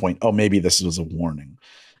at some point, oh, maybe this was a warning.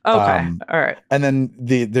 Okay. All right. And then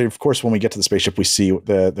the of course, when we get to the spaceship, we see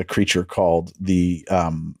the creature called the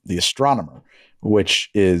astronomer, which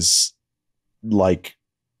is like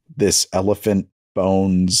this elephant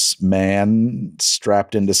bones man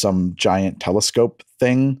strapped into some giant telescope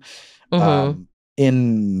thing. Mhm.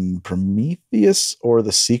 In Prometheus or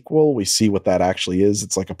the sequel, we see what that actually is.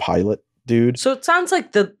 It's like a pilot dude. So it sounds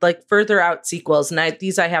like the further out sequels, and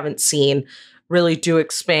these I haven't seen, really do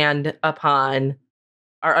expand upon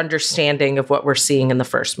our understanding of what we're seeing in the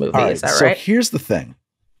first movie. All right, Is that so right? here's the thing.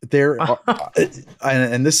 There are,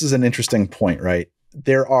 and this is an interesting point, right?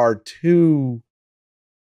 There are two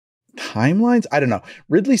timelines. I don't know.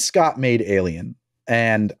 Ridley Scott made Alien,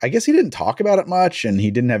 and I guess he didn't talk about it much, and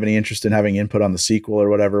he didn't have any interest in having input on the sequel or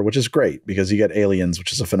whatever, which is great because you get Aliens,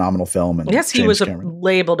 which is a phenomenal film. And Yes, he James was Cameron.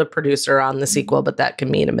 labeled a producer on the sequel, but that can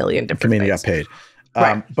mean a million different He things. got paid.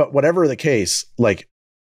 Right. But whatever the case, like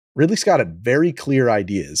Ridley Scott had very clear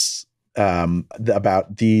ideas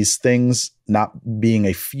about these things not being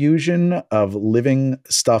a fusion of living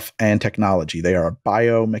stuff and technology. They are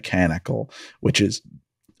biomechanical, which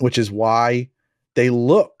is why they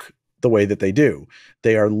look the way that they do.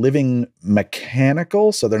 They are living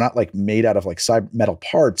mechanical, so they're not like made out of like metal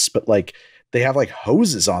parts, but like they have like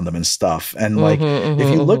hoses on them and stuff. And like if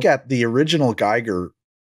you look at the original Geiger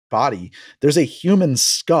body, there's a human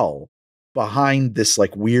skull behind this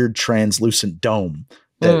like weird translucent dome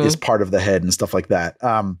that is part of the head and stuff like that.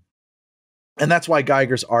 And that's why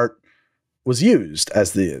Geiger's art was used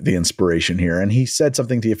as the inspiration here. And he said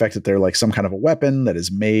something to the effect that they're like some kind of a weapon that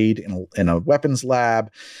is made in a weapons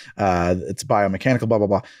lab. It's biomechanical, blah, blah,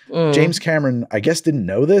 blah. James Cameron, I guess, didn't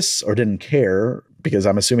know this or didn't care, because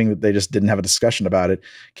I'm assuming that they just didn't have a discussion about it,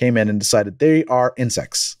 came in and decided they are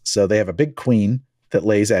insects. So they have a big queen that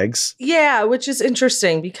lays eggs. Yeah, which is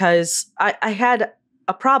interesting because I had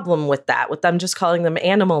a problem with that, with them just calling them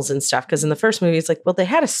animals and stuff. Because in the first movie, it's like, well, they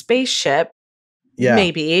had a spaceship,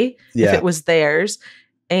 maybe, if it was theirs.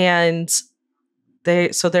 And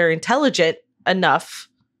they're intelligent enough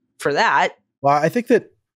for that. Well, I think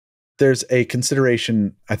that there's a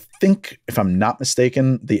consideration. I think, if I'm not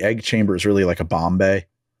mistaken, the egg chamber is really like a bomb bay.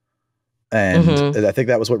 And I think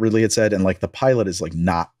that was what Ridley had said. And like the pilot is like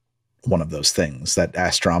not one of those things, that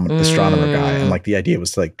astronomer guy. And like the idea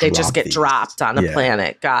was to like they just get dropped on a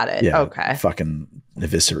planet. Got it. Yeah, okay. Fucking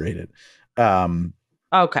eviscerated.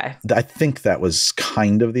 Okay. I think that was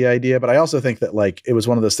kind of the idea, but I also think that like it was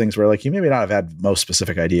one of those things where like you maybe not have had most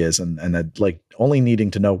specific ideas, and that like only needing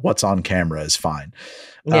to know what's on camera is fine.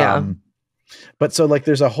 Yeah. But so like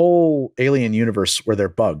there's a whole alien universe where they're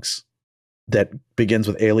bugs that begins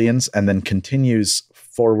with aliens and then continues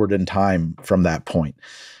forward in time from that point.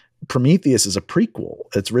 Prometheus is a prequel.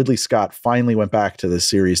 It's Ridley Scott finally went back to the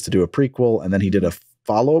series to do a prequel, and then he did a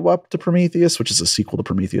follow-up to Prometheus, which is a sequel to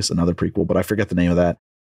Prometheus, another prequel, but I forget the name of that.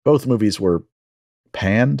 Both movies were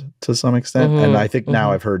panned to some extent, and I think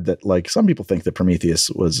now I've heard that like some people think that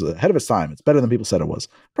Prometheus was ahead of its time. It's better than people said it was.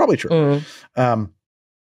 Probably true.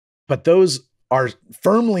 But those are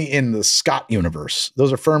firmly in the Scott universe.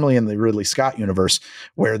 Those are firmly in the Ridley Scott universe,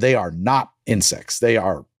 where they are not insects. They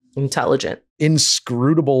are intelligent,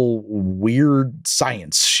 inscrutable, weird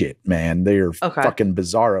science shit, man. They are fucking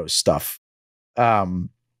bizarro stuff. And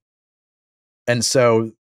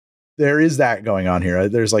so there is that going on here.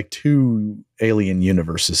 There's like two alien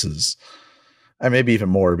universes, and maybe even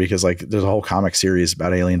more, because like there's a whole comic series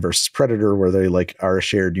about Alien versus Predator where they like are a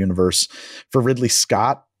shared universe. For Ridley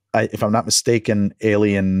Scott, if I'm not mistaken,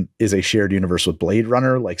 Alien is a shared universe with Blade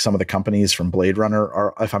Runner. Like some of the companies from Blade Runner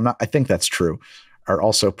are, I think that's true, are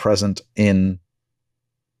also present in,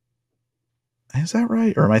 is that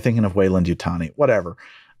right? Or am I thinking of Wayland Yutani? Whatever.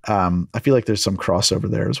 I feel like there's some crossover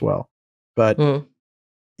there as well, but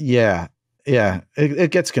yeah,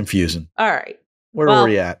 it gets confusing. All right. Where were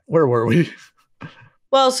we at? Where were we?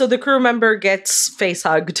 Well, so the crew member gets face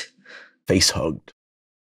hugged.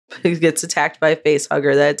 He gets attacked by a face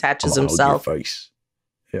hugger that attaches himself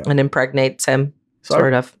and impregnates him,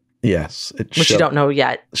 sort of. Yes. Which you don't know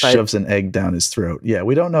yet. But shoves an egg down his throat. Yeah,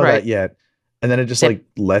 we don't know that yet. And then it just like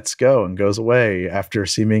lets go and goes away after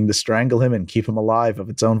seeming to strangle him and keep him alive of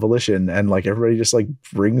its own volition. And like everybody just like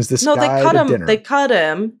brings this guy to dinner. They cut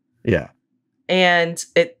him. Yeah. And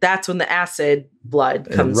that's when the acid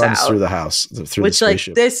blood comes out. It runs through the house, through the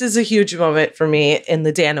spaceship. Like, this is a huge moment for me in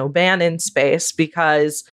the Dan O'Bannon space,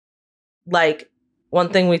 because like one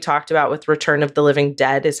thing we talked about with Return of the Living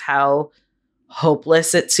Dead is how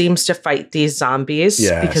hopeless it seems to fight these zombies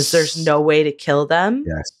because there's Yes. no way to kill them.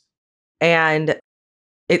 Yes. And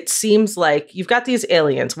it seems like you've got these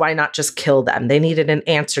aliens. Why not just kill them? They needed an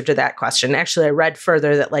answer to that question. Actually, I read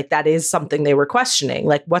further that like that is something they were questioning.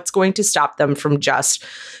 Like, what's going to stop them from just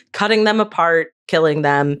cutting them apart, killing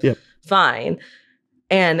them? Yep. Fine.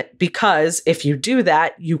 And because if you do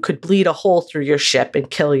that, you could bleed a hole through your ship and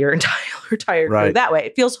kill your entire crew Right. that way.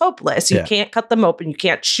 It feels hopeless. You Yeah. can't cut them open. You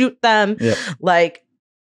can't shoot them. Yep. Like,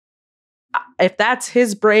 if that's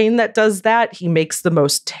his brain that does that, he makes the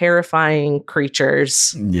most terrifying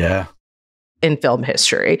creatures Yeah. in film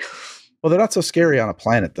history. Well, they're not so scary on a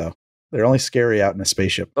planet, though. They're only scary out in a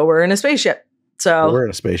spaceship. But we're in a spaceship. But So, we're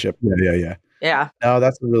in a spaceship. Yeah. yeah. No,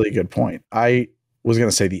 that's a really good point. I was going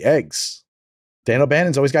to say the eggs. Dan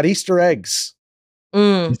O'Bannon's always got Easter eggs.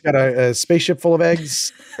 Mm, He's got a spaceship full of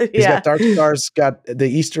eggs. He's yeah. got Dark Star's got the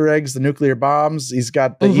Easter eggs, the nuclear bombs. He's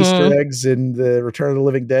got the Mhm. Easter eggs in the Return of the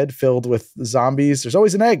Living Dead filled with zombies. There's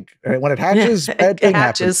always an egg. And when it hatches, bad thing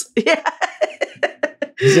happens. Yeah.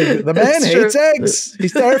 He's like, the man That's hates true. eggs.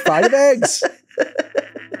 He's terrified of eggs.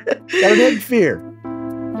 Got an egg fear.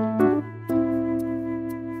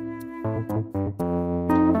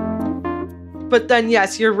 But then,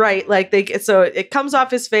 yes, you're right. Like so it comes off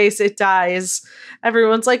his face, it dies.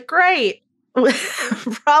 Everyone's like, great.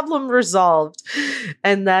 Problem resolved.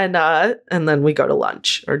 And then we go to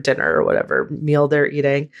lunch or dinner or whatever meal they're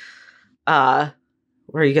eating.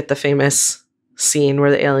 Where you get the famous scene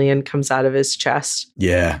where the alien comes out of his chest.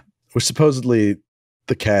 Yeah. Which supposedly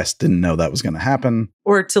the cast didn't know that was going to happen.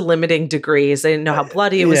 Or to limiting degrees. They didn't know how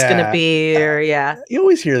bloody it was going to Yeah. be. Or You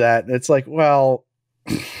always hear that. And it's like, well,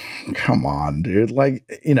 come on, dude. Like,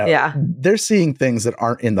 Yeah. they're seeing things that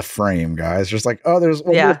aren't in the frame, guys. Just like, oh, there's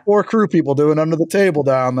Yeah. 4 crew people doing under the table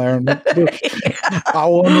down there. And I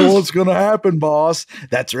want to know what's going to happen, boss.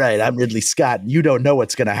 That's right. I'm Ridley Scott. And you don't know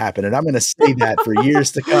what's going to happen. And I'm going to say that for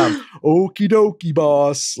years to come. Okie dokie,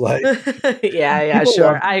 boss. Like, yeah, people sure.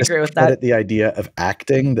 love I to agree with discredit that. the idea of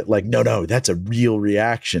acting that like, no, that's a real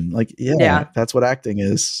reaction. Like, Yeah. that's what acting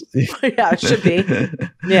is. Yeah, it should be.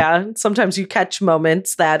 Yeah. Sometimes you catch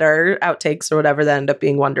moments that are outtakes or whatever that end up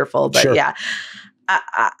being wonderful. But Sure. yeah,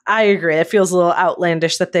 I agree. It feels a little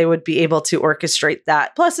outlandish that they would be able to orchestrate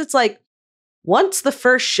that. Plus, it's like once the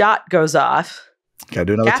first shot goes off, Gotta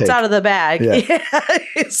do another cat's take. out of the bag. Yeah.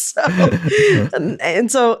 Yeah. So,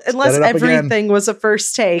 and so unless it up everything was a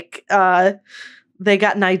first take, they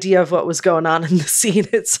got an idea of what was going on in the scene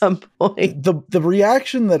at some point. The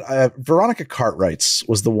reaction that Veronica Cartwright's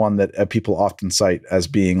was the one that people often cite as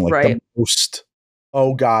being like Right. the most,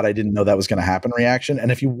 oh God, I didn't know that was going to happen reaction.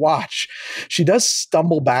 And if you watch, she does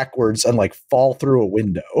stumble backwards and like fall through a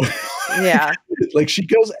window. Yeah. Like she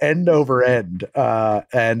goes end over end.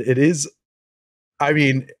 And it is, I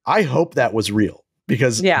mean, I hope that was real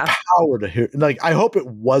because Yeah. power to her. Like, I hope it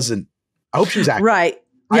wasn't, I hope she was acting. Right.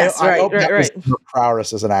 Yes, I hope that right. was her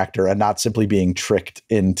prowess as an actor and not simply being tricked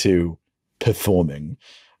into performing.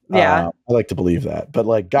 Yeah. I like to believe that. But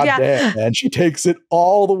like, Yeah. goddamn, man, she takes it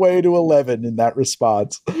all the way to 11 in that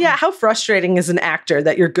response. Yeah, how frustrating as an actor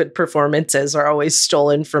that your good performances are always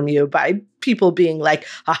stolen from you by people being like,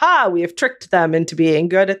 haha, we have tricked them into being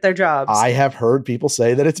good at their jobs. I have heard people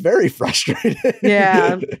say that it's very frustrating.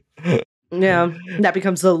 Yeah. Yeah, that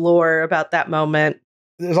becomes the lore about that moment.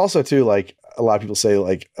 There's also too, like, a lot of people say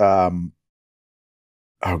like, oh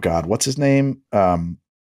God, what's his name?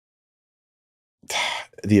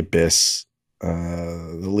 The Abyss,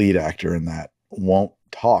 the lead actor in that won't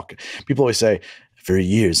talk. People always say, for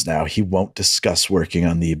years now, he won't discuss working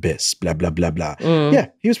on The Abyss, blah, blah, blah, blah. Mm. Yeah,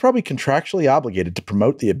 he was probably contractually obligated to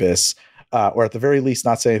promote The Abyss, or at the very least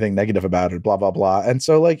not say anything negative about it, blah, blah, blah. And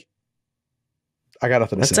so, like, I got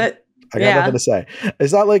nothing to That's say. it. I got Yeah. nothing to say.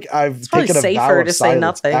 It's not like I've probably taken a vow safer of to say silence.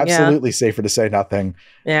 nothing, yeah. Absolutely safer to say nothing.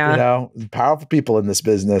 Yeah. You know, powerful people in this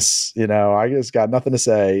business, you know, I just got nothing to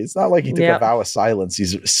say. It's not like he took Yeah. a vow of silence.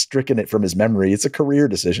 He's stricken it from his memory. It's a career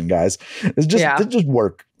decision, guys. It's just, Yeah. it's just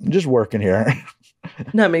work. I'm just working here.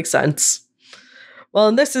 That makes sense. Well,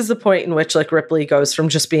 and this is the point in which like Ripley goes from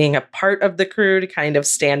just being a part of the crew to kind of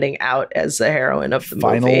standing out as the heroine of the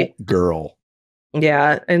Final movie. girl.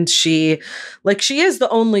 Yeah, and she is the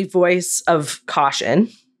only voice of caution.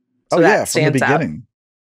 So Oh that yeah, from the stands out. beginning.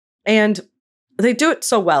 And they do it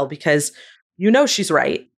so well because you know she's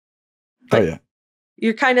right. But Oh yeah.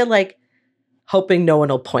 you're kind of like hoping no one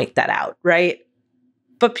will point that out, right?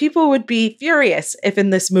 But people would be furious if in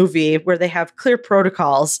this movie where they have clear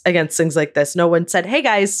protocols against things like this, no one said, hey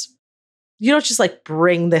guys, you don't just like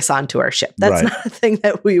bring this onto our ship. That's Right. not a thing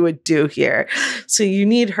that we would do here. So you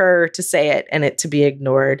need her to say it and it to be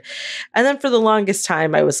ignored. And then for the longest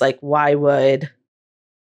time, I was like, why would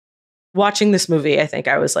watching this movie? I think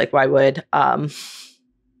I was like, why would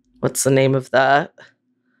what's the name of the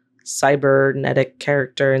cybernetic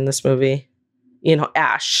character in this movie?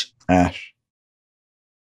 Ash.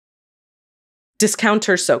 Discount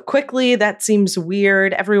her so quickly. That seems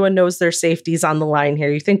weird. Everyone knows their safety's on the line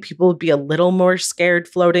here. You think people would be a little more scared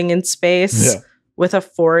floating in space with a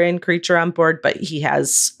foreign creature on board, but he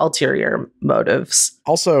has ulterior motives.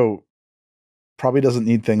 Also, probably doesn't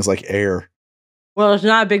need things like air. Well, it's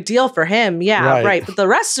not a big deal for him. Yeah, right. But the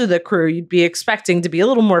rest of the crew, you'd be expecting to be a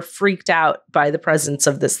little more freaked out by the presence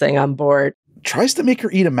of this thing on board. Tries to make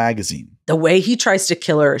her eat a magazine. The way he tries to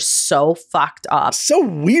kill her is so fucked up. So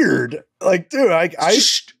weird. Like, dude, I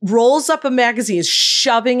rolls up a magazine,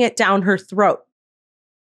 shoving it down her throat.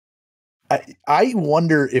 I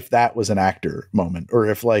wonder if that was an actor moment, or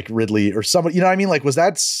if like Ridley or somebody, you know what I mean? Like, was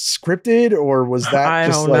that scripted, or was that I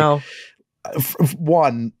just don't know.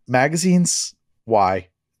 One, magazines? Why?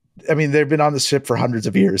 I mean, they've been on the ship for hundreds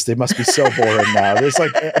of years. They must be so boring now. There's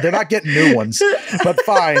like, they're not getting new ones, but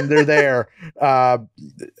fine, they're there.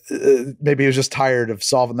 Maybe he was just tired of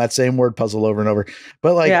solving that same word puzzle over and over.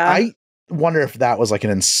 But like, I wonder if that was like an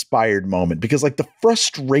inspired moment, because like the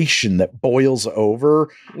frustration that boils over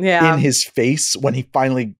in his face when he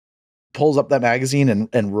finally pulls up that magazine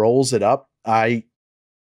and rolls it up.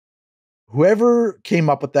 Whoever came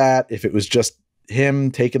up with that, if it was just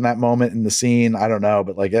him taking that moment in the scene, I don't know,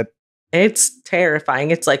 but like it's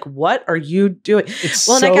terrifying. It's like, what are you doing? It's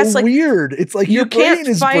and I guess like weird. It's like your brain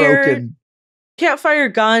is broken. Can't fire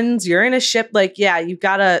guns. You're in a ship. Like, yeah, you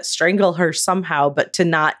gotta strangle her somehow, but to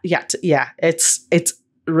not, it's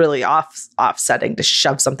really offsetting to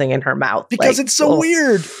shove something in her mouth because it's so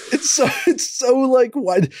weird. It's so like,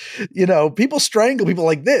 what, people strangle people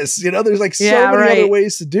like this, there's like so many other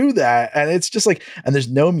ways to do that, and it's just like, and there's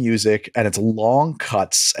no music, and it's long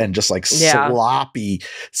cuts and just like sloppy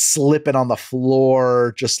slipping on the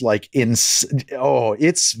floor, just like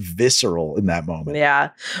it's visceral in that moment.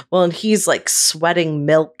 Well, and he's like sweating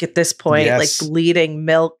milk at this point, like bleeding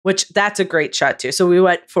milk, which that's a great shot too. So we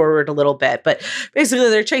went forward a little bit, but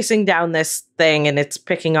basically they're chasing down this thing and it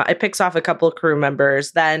picks off a couple of crew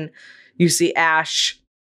members. Then you see Ash.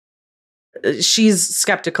 She's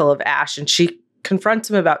skeptical of Ash and she confronts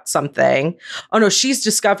him about something. Oh no, she's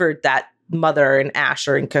discovered that Mother and Ash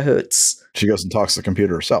are in cahoots. She goes and talks to the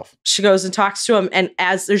computer herself. She goes and talks to him, and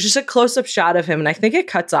as there's just a close-up shot of him, and I think it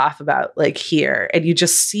cuts off about like here, and you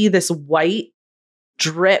just see this white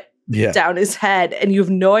drip down his head, and you have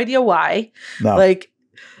no idea why. No. Like,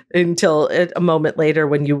 until a moment later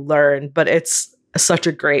when you learn, but it's such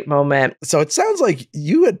a great moment. So it sounds like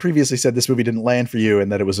you had previously said this movie didn't land for you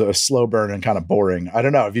and that it was a slow burn and kind of boring. I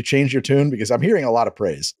don't know. Have you changed your tune? Because I'm hearing a lot of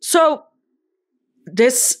praise. So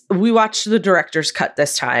we watched the director's cut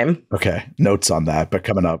this time. Okay. Notes on that, but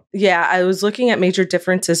coming up. Yeah. I was looking at major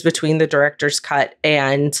differences between the director's cut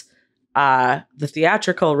and the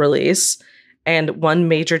theatrical release. And one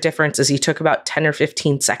major difference is he took about 10 or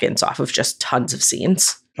 15 seconds off of just tons of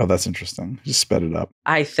scenes. Oh, that's interesting. Just sped it up.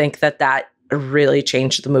 I think that really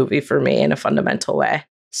changed the movie for me in a fundamental way.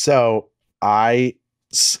 So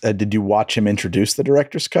did you watch him introduce the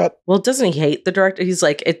director's cut? Well, doesn't he hate the director? He's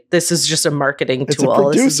like, this is just a marketing tool. It's a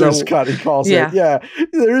producer's cut, he calls it. Yeah.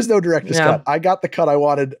 There is no director's cut. I got the cut I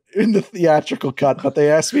wanted in the theatrical cut, but they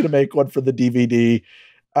asked me to make one for the DVD.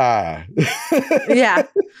 Yeah.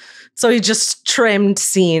 So he just trimmed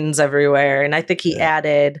scenes everywhere. And I think he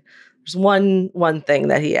added, there's one thing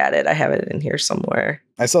that he added. I have it in here somewhere.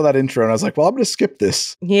 I saw that intro and I was like, well, I'm going to skip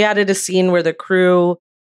this. He added a scene where the crew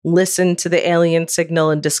listened to the alien signal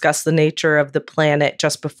and discussed the nature of the planet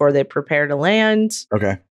just before they prepare to land.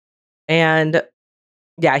 Okay. And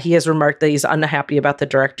yeah, he has remarked that he's unhappy about the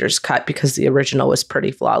director's cut because the original was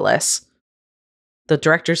pretty flawless. The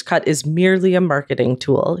director's cut is merely a marketing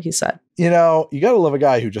tool, he said. You got to love a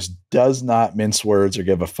guy who just does not mince words or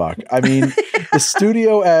give a fuck. I mean, the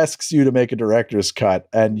studio asks you to make a director's cut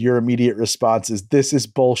and your immediate response is, this is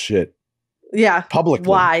bullshit. Yeah. Publicly.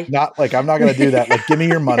 Why? Not like, I'm not going to do that. Like, give me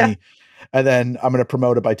your money. And then I'm going to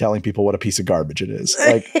promote it by telling people what a piece of garbage it is.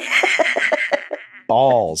 Like,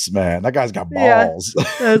 balls, man. That guy's got balls. Yeah,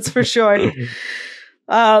 that's for sure.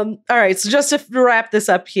 All right. So just to wrap this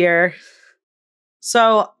up here.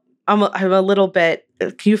 So I'm a little bit,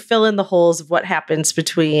 can you fill in the holes of what happens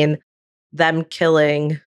between them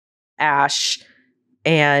killing Ash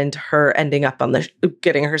and her ending up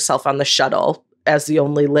getting herself on the shuttle as the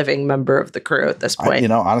only living member of the crew at this point?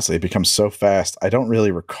 Honestly, it becomes so fast. I don't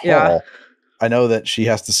really recall I know that she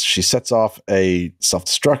sets off a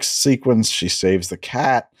self-destruct sequence. She saves the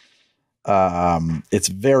cat. It's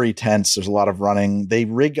very tense. There's a lot of running. They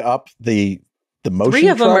rig up the motion 3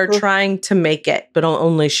 of them are tracker. trying to make it, but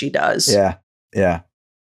only she does. Yeah.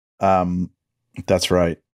 That's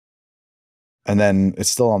right. And then it's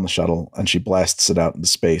still on the shuttle, and she blasts it out into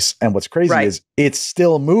space. And what's crazy is it's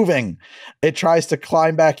still moving. It tries to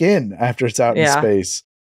climb back in after it's out in space.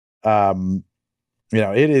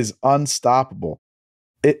 It is unstoppable.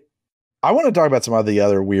 I want to talk about some of the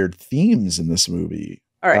other weird themes in this movie.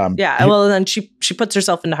 All right. Well, then she puts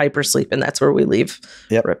herself into hypersleep, and that's where we leave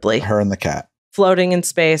Ripley. Her and the cat. Floating in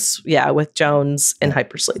space, with Jones in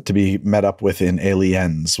hypersleep. To be met up with in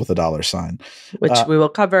Aliens with a $sign. Which we will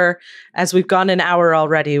cover, as we've gone an hour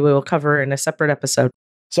already, we will cover in a separate episode.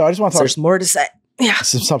 So I just want to talk. There's more to say. Yeah.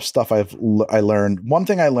 Some stuff I learned. One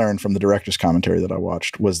thing I learned from the director's commentary that I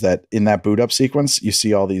watched was that in that boot up sequence, you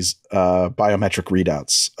see all these biometric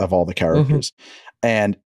readouts of all the characters. Mm-hmm.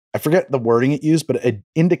 And I forget the wording it used, but it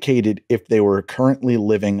indicated if they were currently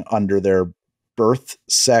living under their birth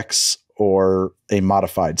sex or a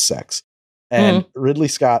modified sex. And Ridley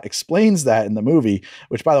Scott explains that in the movie,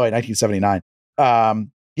 which, by the way, 1979.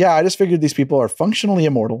 I just figured these people are functionally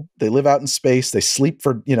immortal. They live out in space. They sleep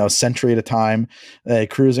for, a century at a time,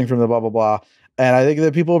 cruising from the blah, blah, blah. And I think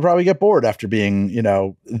that people will probably get bored after being,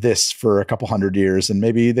 this for a couple hundred years. And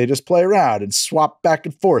maybe they just play around and swap back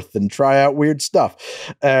and forth and try out weird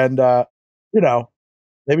stuff. And,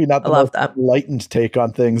 maybe not the most enlightened take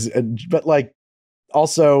on things, but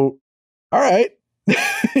also, all right,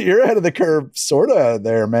 you're ahead of the curve, sort of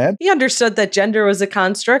there, man. He understood that gender was a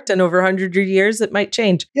construct, and over 100 years, it might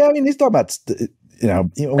change. Yeah, I mean, he's talking about, are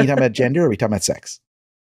we talking about gender or are we talking about sex?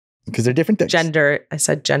 Because they're different things. Gender, I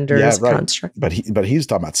said gender is a construct. But he's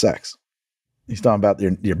talking about sex. He's talking about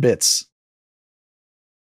your bits.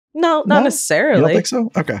 No, not necessarily. You don't think so?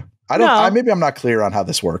 Okay. I don't. Maybe I'm not clear on how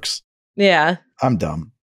this works. Yeah. I'm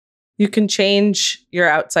dumb. You can change your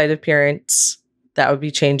outside appearance. That would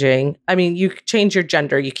be changing. I mean, you change your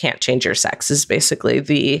gender. You can't change your sex is basically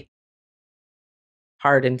the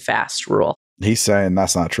hard and fast rule. He's saying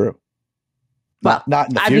that's not true. Well, not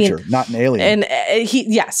in the future, not in Alien.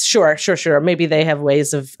 And sure. Maybe they have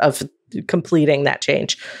ways of completing that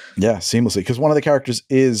change. Yeah, seamlessly. Because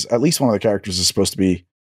at least one of the characters is supposed to be,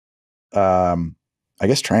 I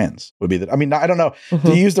guess trans would be that. I mean, I don't know. Mm-hmm.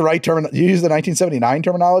 Do you use the right term? Do you use the 1979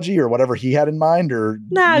 terminology or whatever he had in mind, or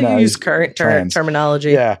you use current terminology?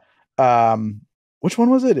 Yeah. Which one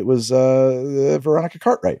was it? It was Veronica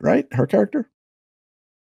Cartwright, right? Her character,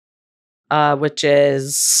 which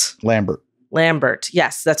is Lambert.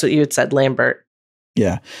 Yes, that's what you had said, Lambert.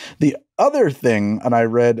 Yeah. The other thing, and I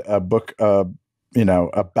read a book,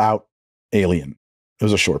 about Alien. It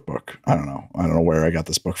was a short book. I don't know where I got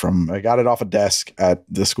this book from. I got it off a desk at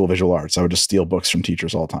the School of Visual Arts. I would just steal books from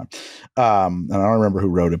teachers all the time. And I don't remember who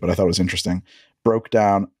wrote it, but I thought it was interesting. Broke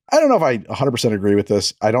down. I don't know if I 100% agree with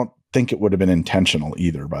this. I don't think it would have been intentional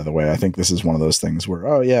either, by the way. I think this is one of those things where,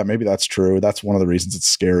 oh yeah, maybe that's true. That's one of the reasons it's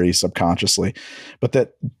scary subconsciously. But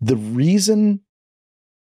that the reason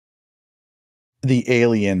the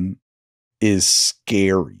alien is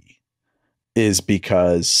scary is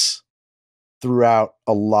because throughout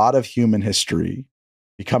a lot of human history,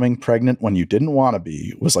 becoming pregnant when you didn't want to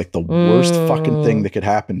be was like the worst fucking thing that could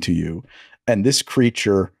happen to you. And this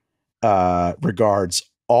creature regards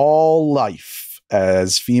all life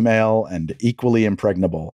as female and equally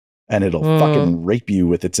impregnable, and it'll fucking rape you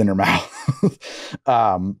with its inner mouth.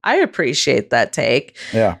 I appreciate that take.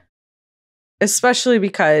 Yeah. Especially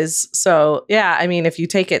because, if you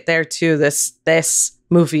take it there too, this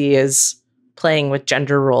movie is playing with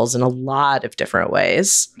gender roles in a lot of different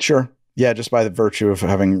ways. Sure. Yeah, just by the virtue of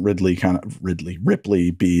having Ripley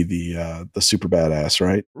be the super badass,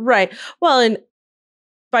 right? Right. Well, and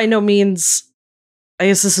by no means, I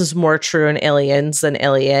guess this is more true in Aliens than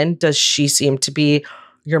Alien. Does she seem to be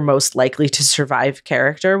your most likely to survive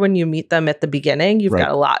character when you meet them at the beginning? You've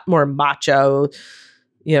got a lot more macho,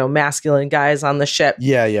 masculine guys on the ship.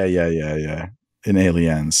 Yeah. In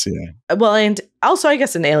Aliens, yeah. Well, and also I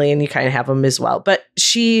guess in Alien you kind of have them as well. But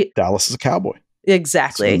Dallas is a cowboy.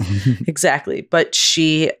 Exactly. Exactly. But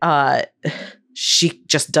she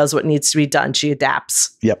just does what needs to be done. She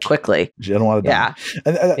adapts quickly. She doesn't want to die.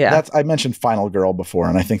 Yeah. And I mentioned Final Girl before,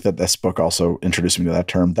 and I think that this book also introduced me to that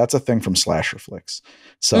term. That's a thing from slasher flicks.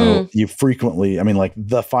 So you frequently,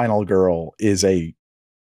 the Final Girl is a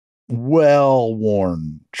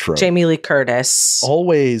well-worn trope. Jamie Lee Curtis.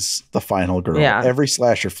 Always the final girl. Yeah. Every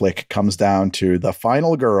slasher flick comes down to the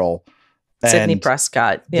final girl. Sidney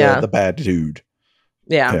Prescott. The bad dude.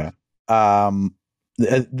 Yeah.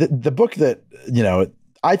 the book that,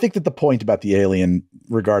 I think that the point about the alien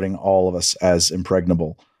regarding all of us as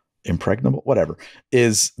impregnable, whatever,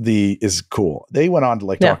 is cool. They went on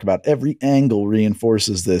to talk about every angle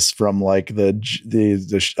reinforces this, from like the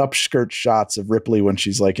upskirt shots of Ripley when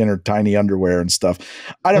she's like in her tiny underwear and stuff.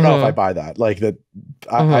 I don't know if I buy that. Like that,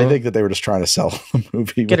 I think that they were just trying to sell the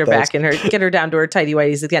movie. Get her down to her tidy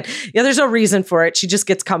whities at the end. Yeah, there's no reason for it. She just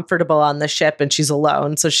gets comfortable on the ship and she's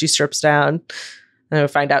alone, so she strips down, and we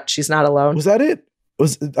find out she's not alone. Was that it?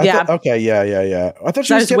 Okay, yeah. I thought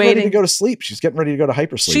she was getting ready to go to sleep. She's getting ready to go to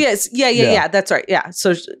hypersleep. She is. Yeah. That's right. Yeah.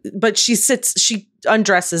 So, but she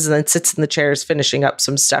undresses and then sits in the chairs finishing up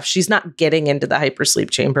some stuff. She's not getting into the hypersleep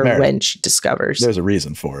chamber when she discovers. There's a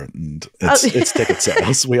reason for it, and it's ticket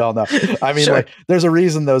sales. We all know. I mean, like, there's a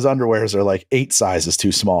reason those underwears are like 8 sizes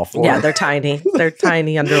too small for her. Yeah, they're tiny. They're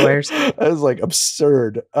tiny underwears. That was like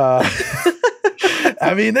absurd.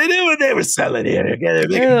 I mean, they knew what they were selling here. We're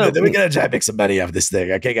going to try to make some money off this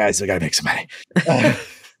thing. Okay, guys, we got to make some money.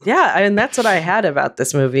 Yeah, and that's what I had about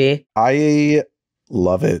this movie. I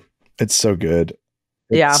love it. It's so good.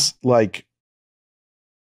 It's like,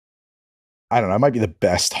 I don't know, it might be the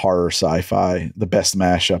best horror sci-fi, the best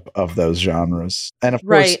mashup of those genres. And of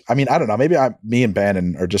course, I mean, I don't know, maybe me and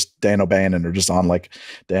Bannon, or just Dan O'Bannon, are just on like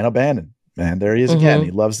Dan O'Bannon. Man, there he is again. He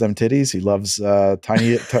loves them titties. He loves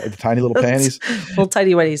tiny little panties. Little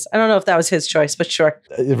tiny whities. I don't know if that was his choice, but sure.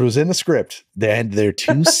 It was in the script. They're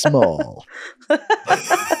too small.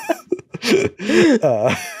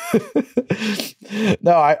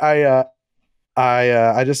 No,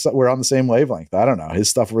 I just, we're on the same wavelength. I don't know. His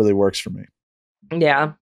stuff really works for me.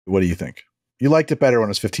 Yeah. What do you think? You liked it better when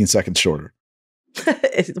it was 15 seconds shorter.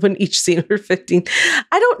 When each scene were 15.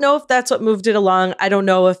 I don't know if that's what moved it along. I don't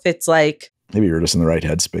know if it's like, maybe you're just in the right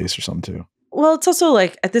headspace or something too. Well, it's also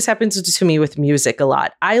like, this happens to me with music a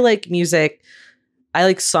lot. I like music. I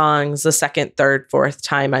like songs the second, third, fourth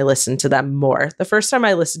time I listen to them more. The first time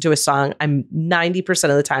I listen to a song, I'm 90%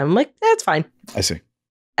 of the time, I'm like, that's fine. I see.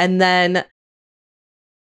 And then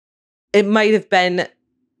it might have been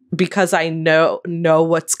because I know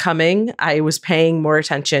what's coming. I was paying more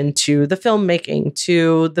attention to the filmmaking,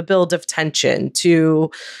 to the build of tension,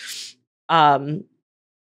 to the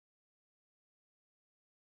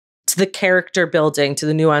character building, to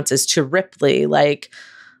the nuances, to Ripley,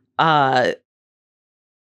 and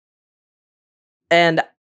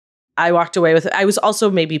I walked away with it. I was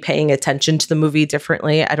also maybe paying attention to the movie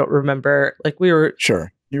differently. I don't remember.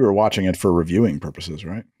 Sure. You were watching it for reviewing purposes,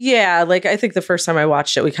 right? Yeah. I think the first time I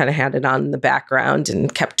watched it, we kind of had it on in the background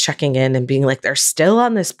and kept checking in and being like, they're still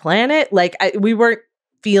on this planet. We weren't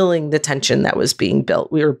feeling the tension that was being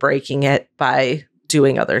built. We were breaking it by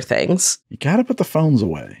doing other things. You got to put the phones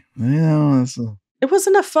away. It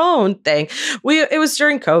wasn't a phone thing. It was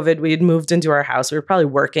during COVID. We had moved into our house. We were probably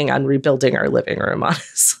working on rebuilding our living room,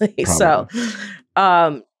 honestly.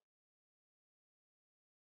 Probably.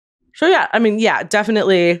 So yeah, I mean, yeah,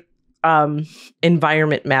 definitely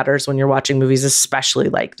environment matters when you're watching movies, especially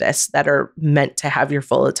like this, that are meant to have your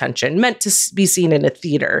full attention, meant to be seen in a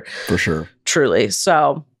theater. For sure. Truly.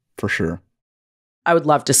 So. For sure. I would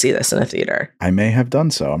love to see this in a theater. I may have done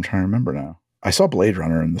so. I'm trying to remember now. I saw Blade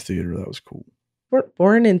Runner in the theater. That was cool.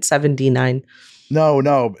 Born in 79.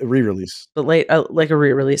 No, re-release. But late, like a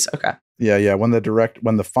re-release. Okay. Yeah. When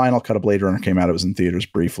the final cut of Blade Runner came out, it was in theaters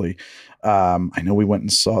briefly. I know we went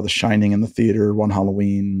and saw The Shining in the theater one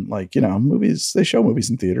Halloween. Movies, they show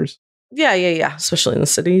movies in theaters. Yeah. Especially in the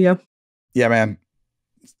city. Yeah. Yeah, man.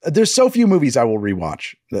 There's so few movies I will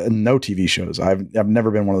rewatch. No TV shows. I've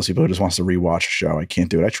never been one of those people who just wants to rewatch a show. I can't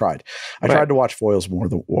do it. I tried to watch Foils more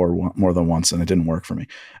than once, and it didn't work for me.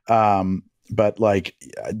 But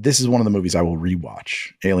this is one of the movies I will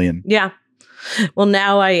rewatch. Alien. Yeah. Well,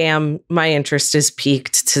 now my interest is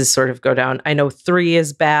peaked to sort of go down. I know 3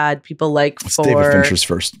 is bad. People like 4. It's David Fincher's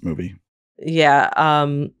first movie. Yeah.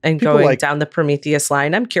 And people going down the Prometheus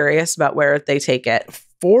line. I'm curious about where they take it.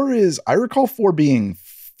 4 I recall 4 being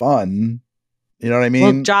fun. You know what I mean?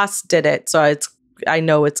 Well, Joss did it. So I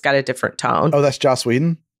know it's got a different tone. Oh, that's Joss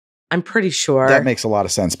Whedon? I'm pretty sure. That makes a lot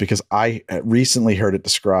of sense because I recently heard it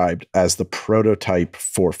described as the prototype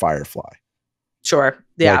for Firefly. Sure.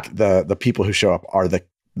 Yeah. The people who show up are the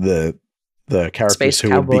characters Space who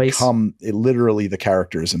cowboys. Would become literally the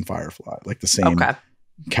characters in Firefly, like the same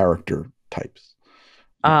character types.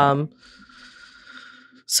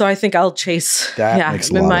 So I think I'll chase that makes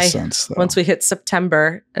a lot of sense. Though. Once we hit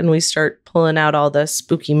September and we start pulling out all the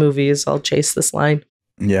spooky movies, I'll chase this line.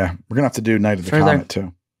 Yeah. We're gonna have to do Night of the Comet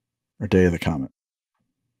too. Or Day of the Comet.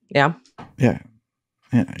 Yeah. Yeah.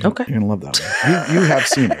 Yeah, Okay. You're gonna love that one. You have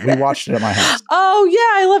seen it. We watched it at my house. Oh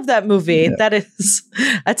yeah, I love that movie. Yeah.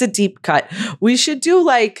 That's a deep cut. We should do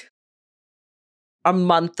like a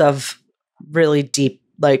month of really deep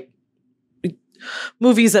like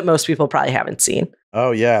movies that most people probably haven't seen.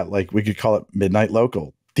 Oh yeah, like we could call it Midnight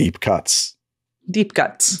Local. Deep cuts. Deep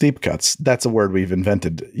cuts. Deep cuts. That's a word we've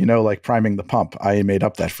invented. You know, like priming the pump. I made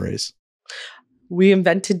up that phrase. We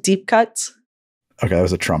invented deep cuts. Okay, that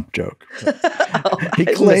was a Trump joke. Oh, He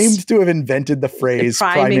claimed to have invented the phrase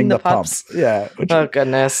priming the pump. pumps. Yeah. Oh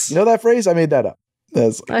goodness. You know that phrase? I made that up.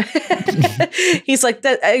 That's, He's like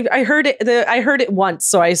that. I heard it. I heard it once,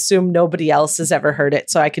 so I assume nobody else has ever heard it,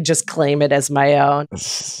 so I could just claim it as my own.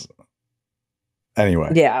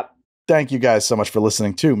 Anyway. Yeah. Thank you guys so much for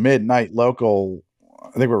listening to Midnight Local.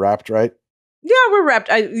 I think we're wrapped, right? Yeah, we're wrapped.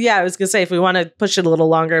 I was gonna say if we want to push it a little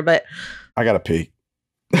longer, but I gotta pee.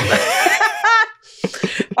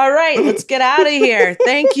 all right, let's get out of here.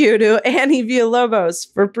 Thank you to Annie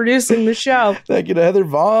Villalobos for producing the show. Thank you to Heather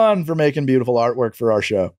Vaughn for making beautiful artwork for our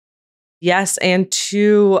show. Yes, and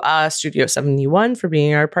to Studio 71 for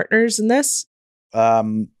being our partners in this.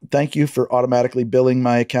 Thank you for automatically billing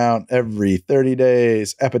my account every 30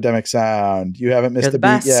 days. Epidemic Sound. You haven't missed You're the a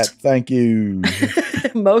beat best. yet. Thank you.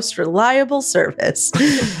 Most reliable service.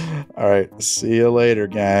 All right. See you later,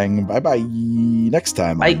 gang. Bye-bye. Next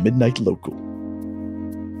time Bye. on Midnight Local.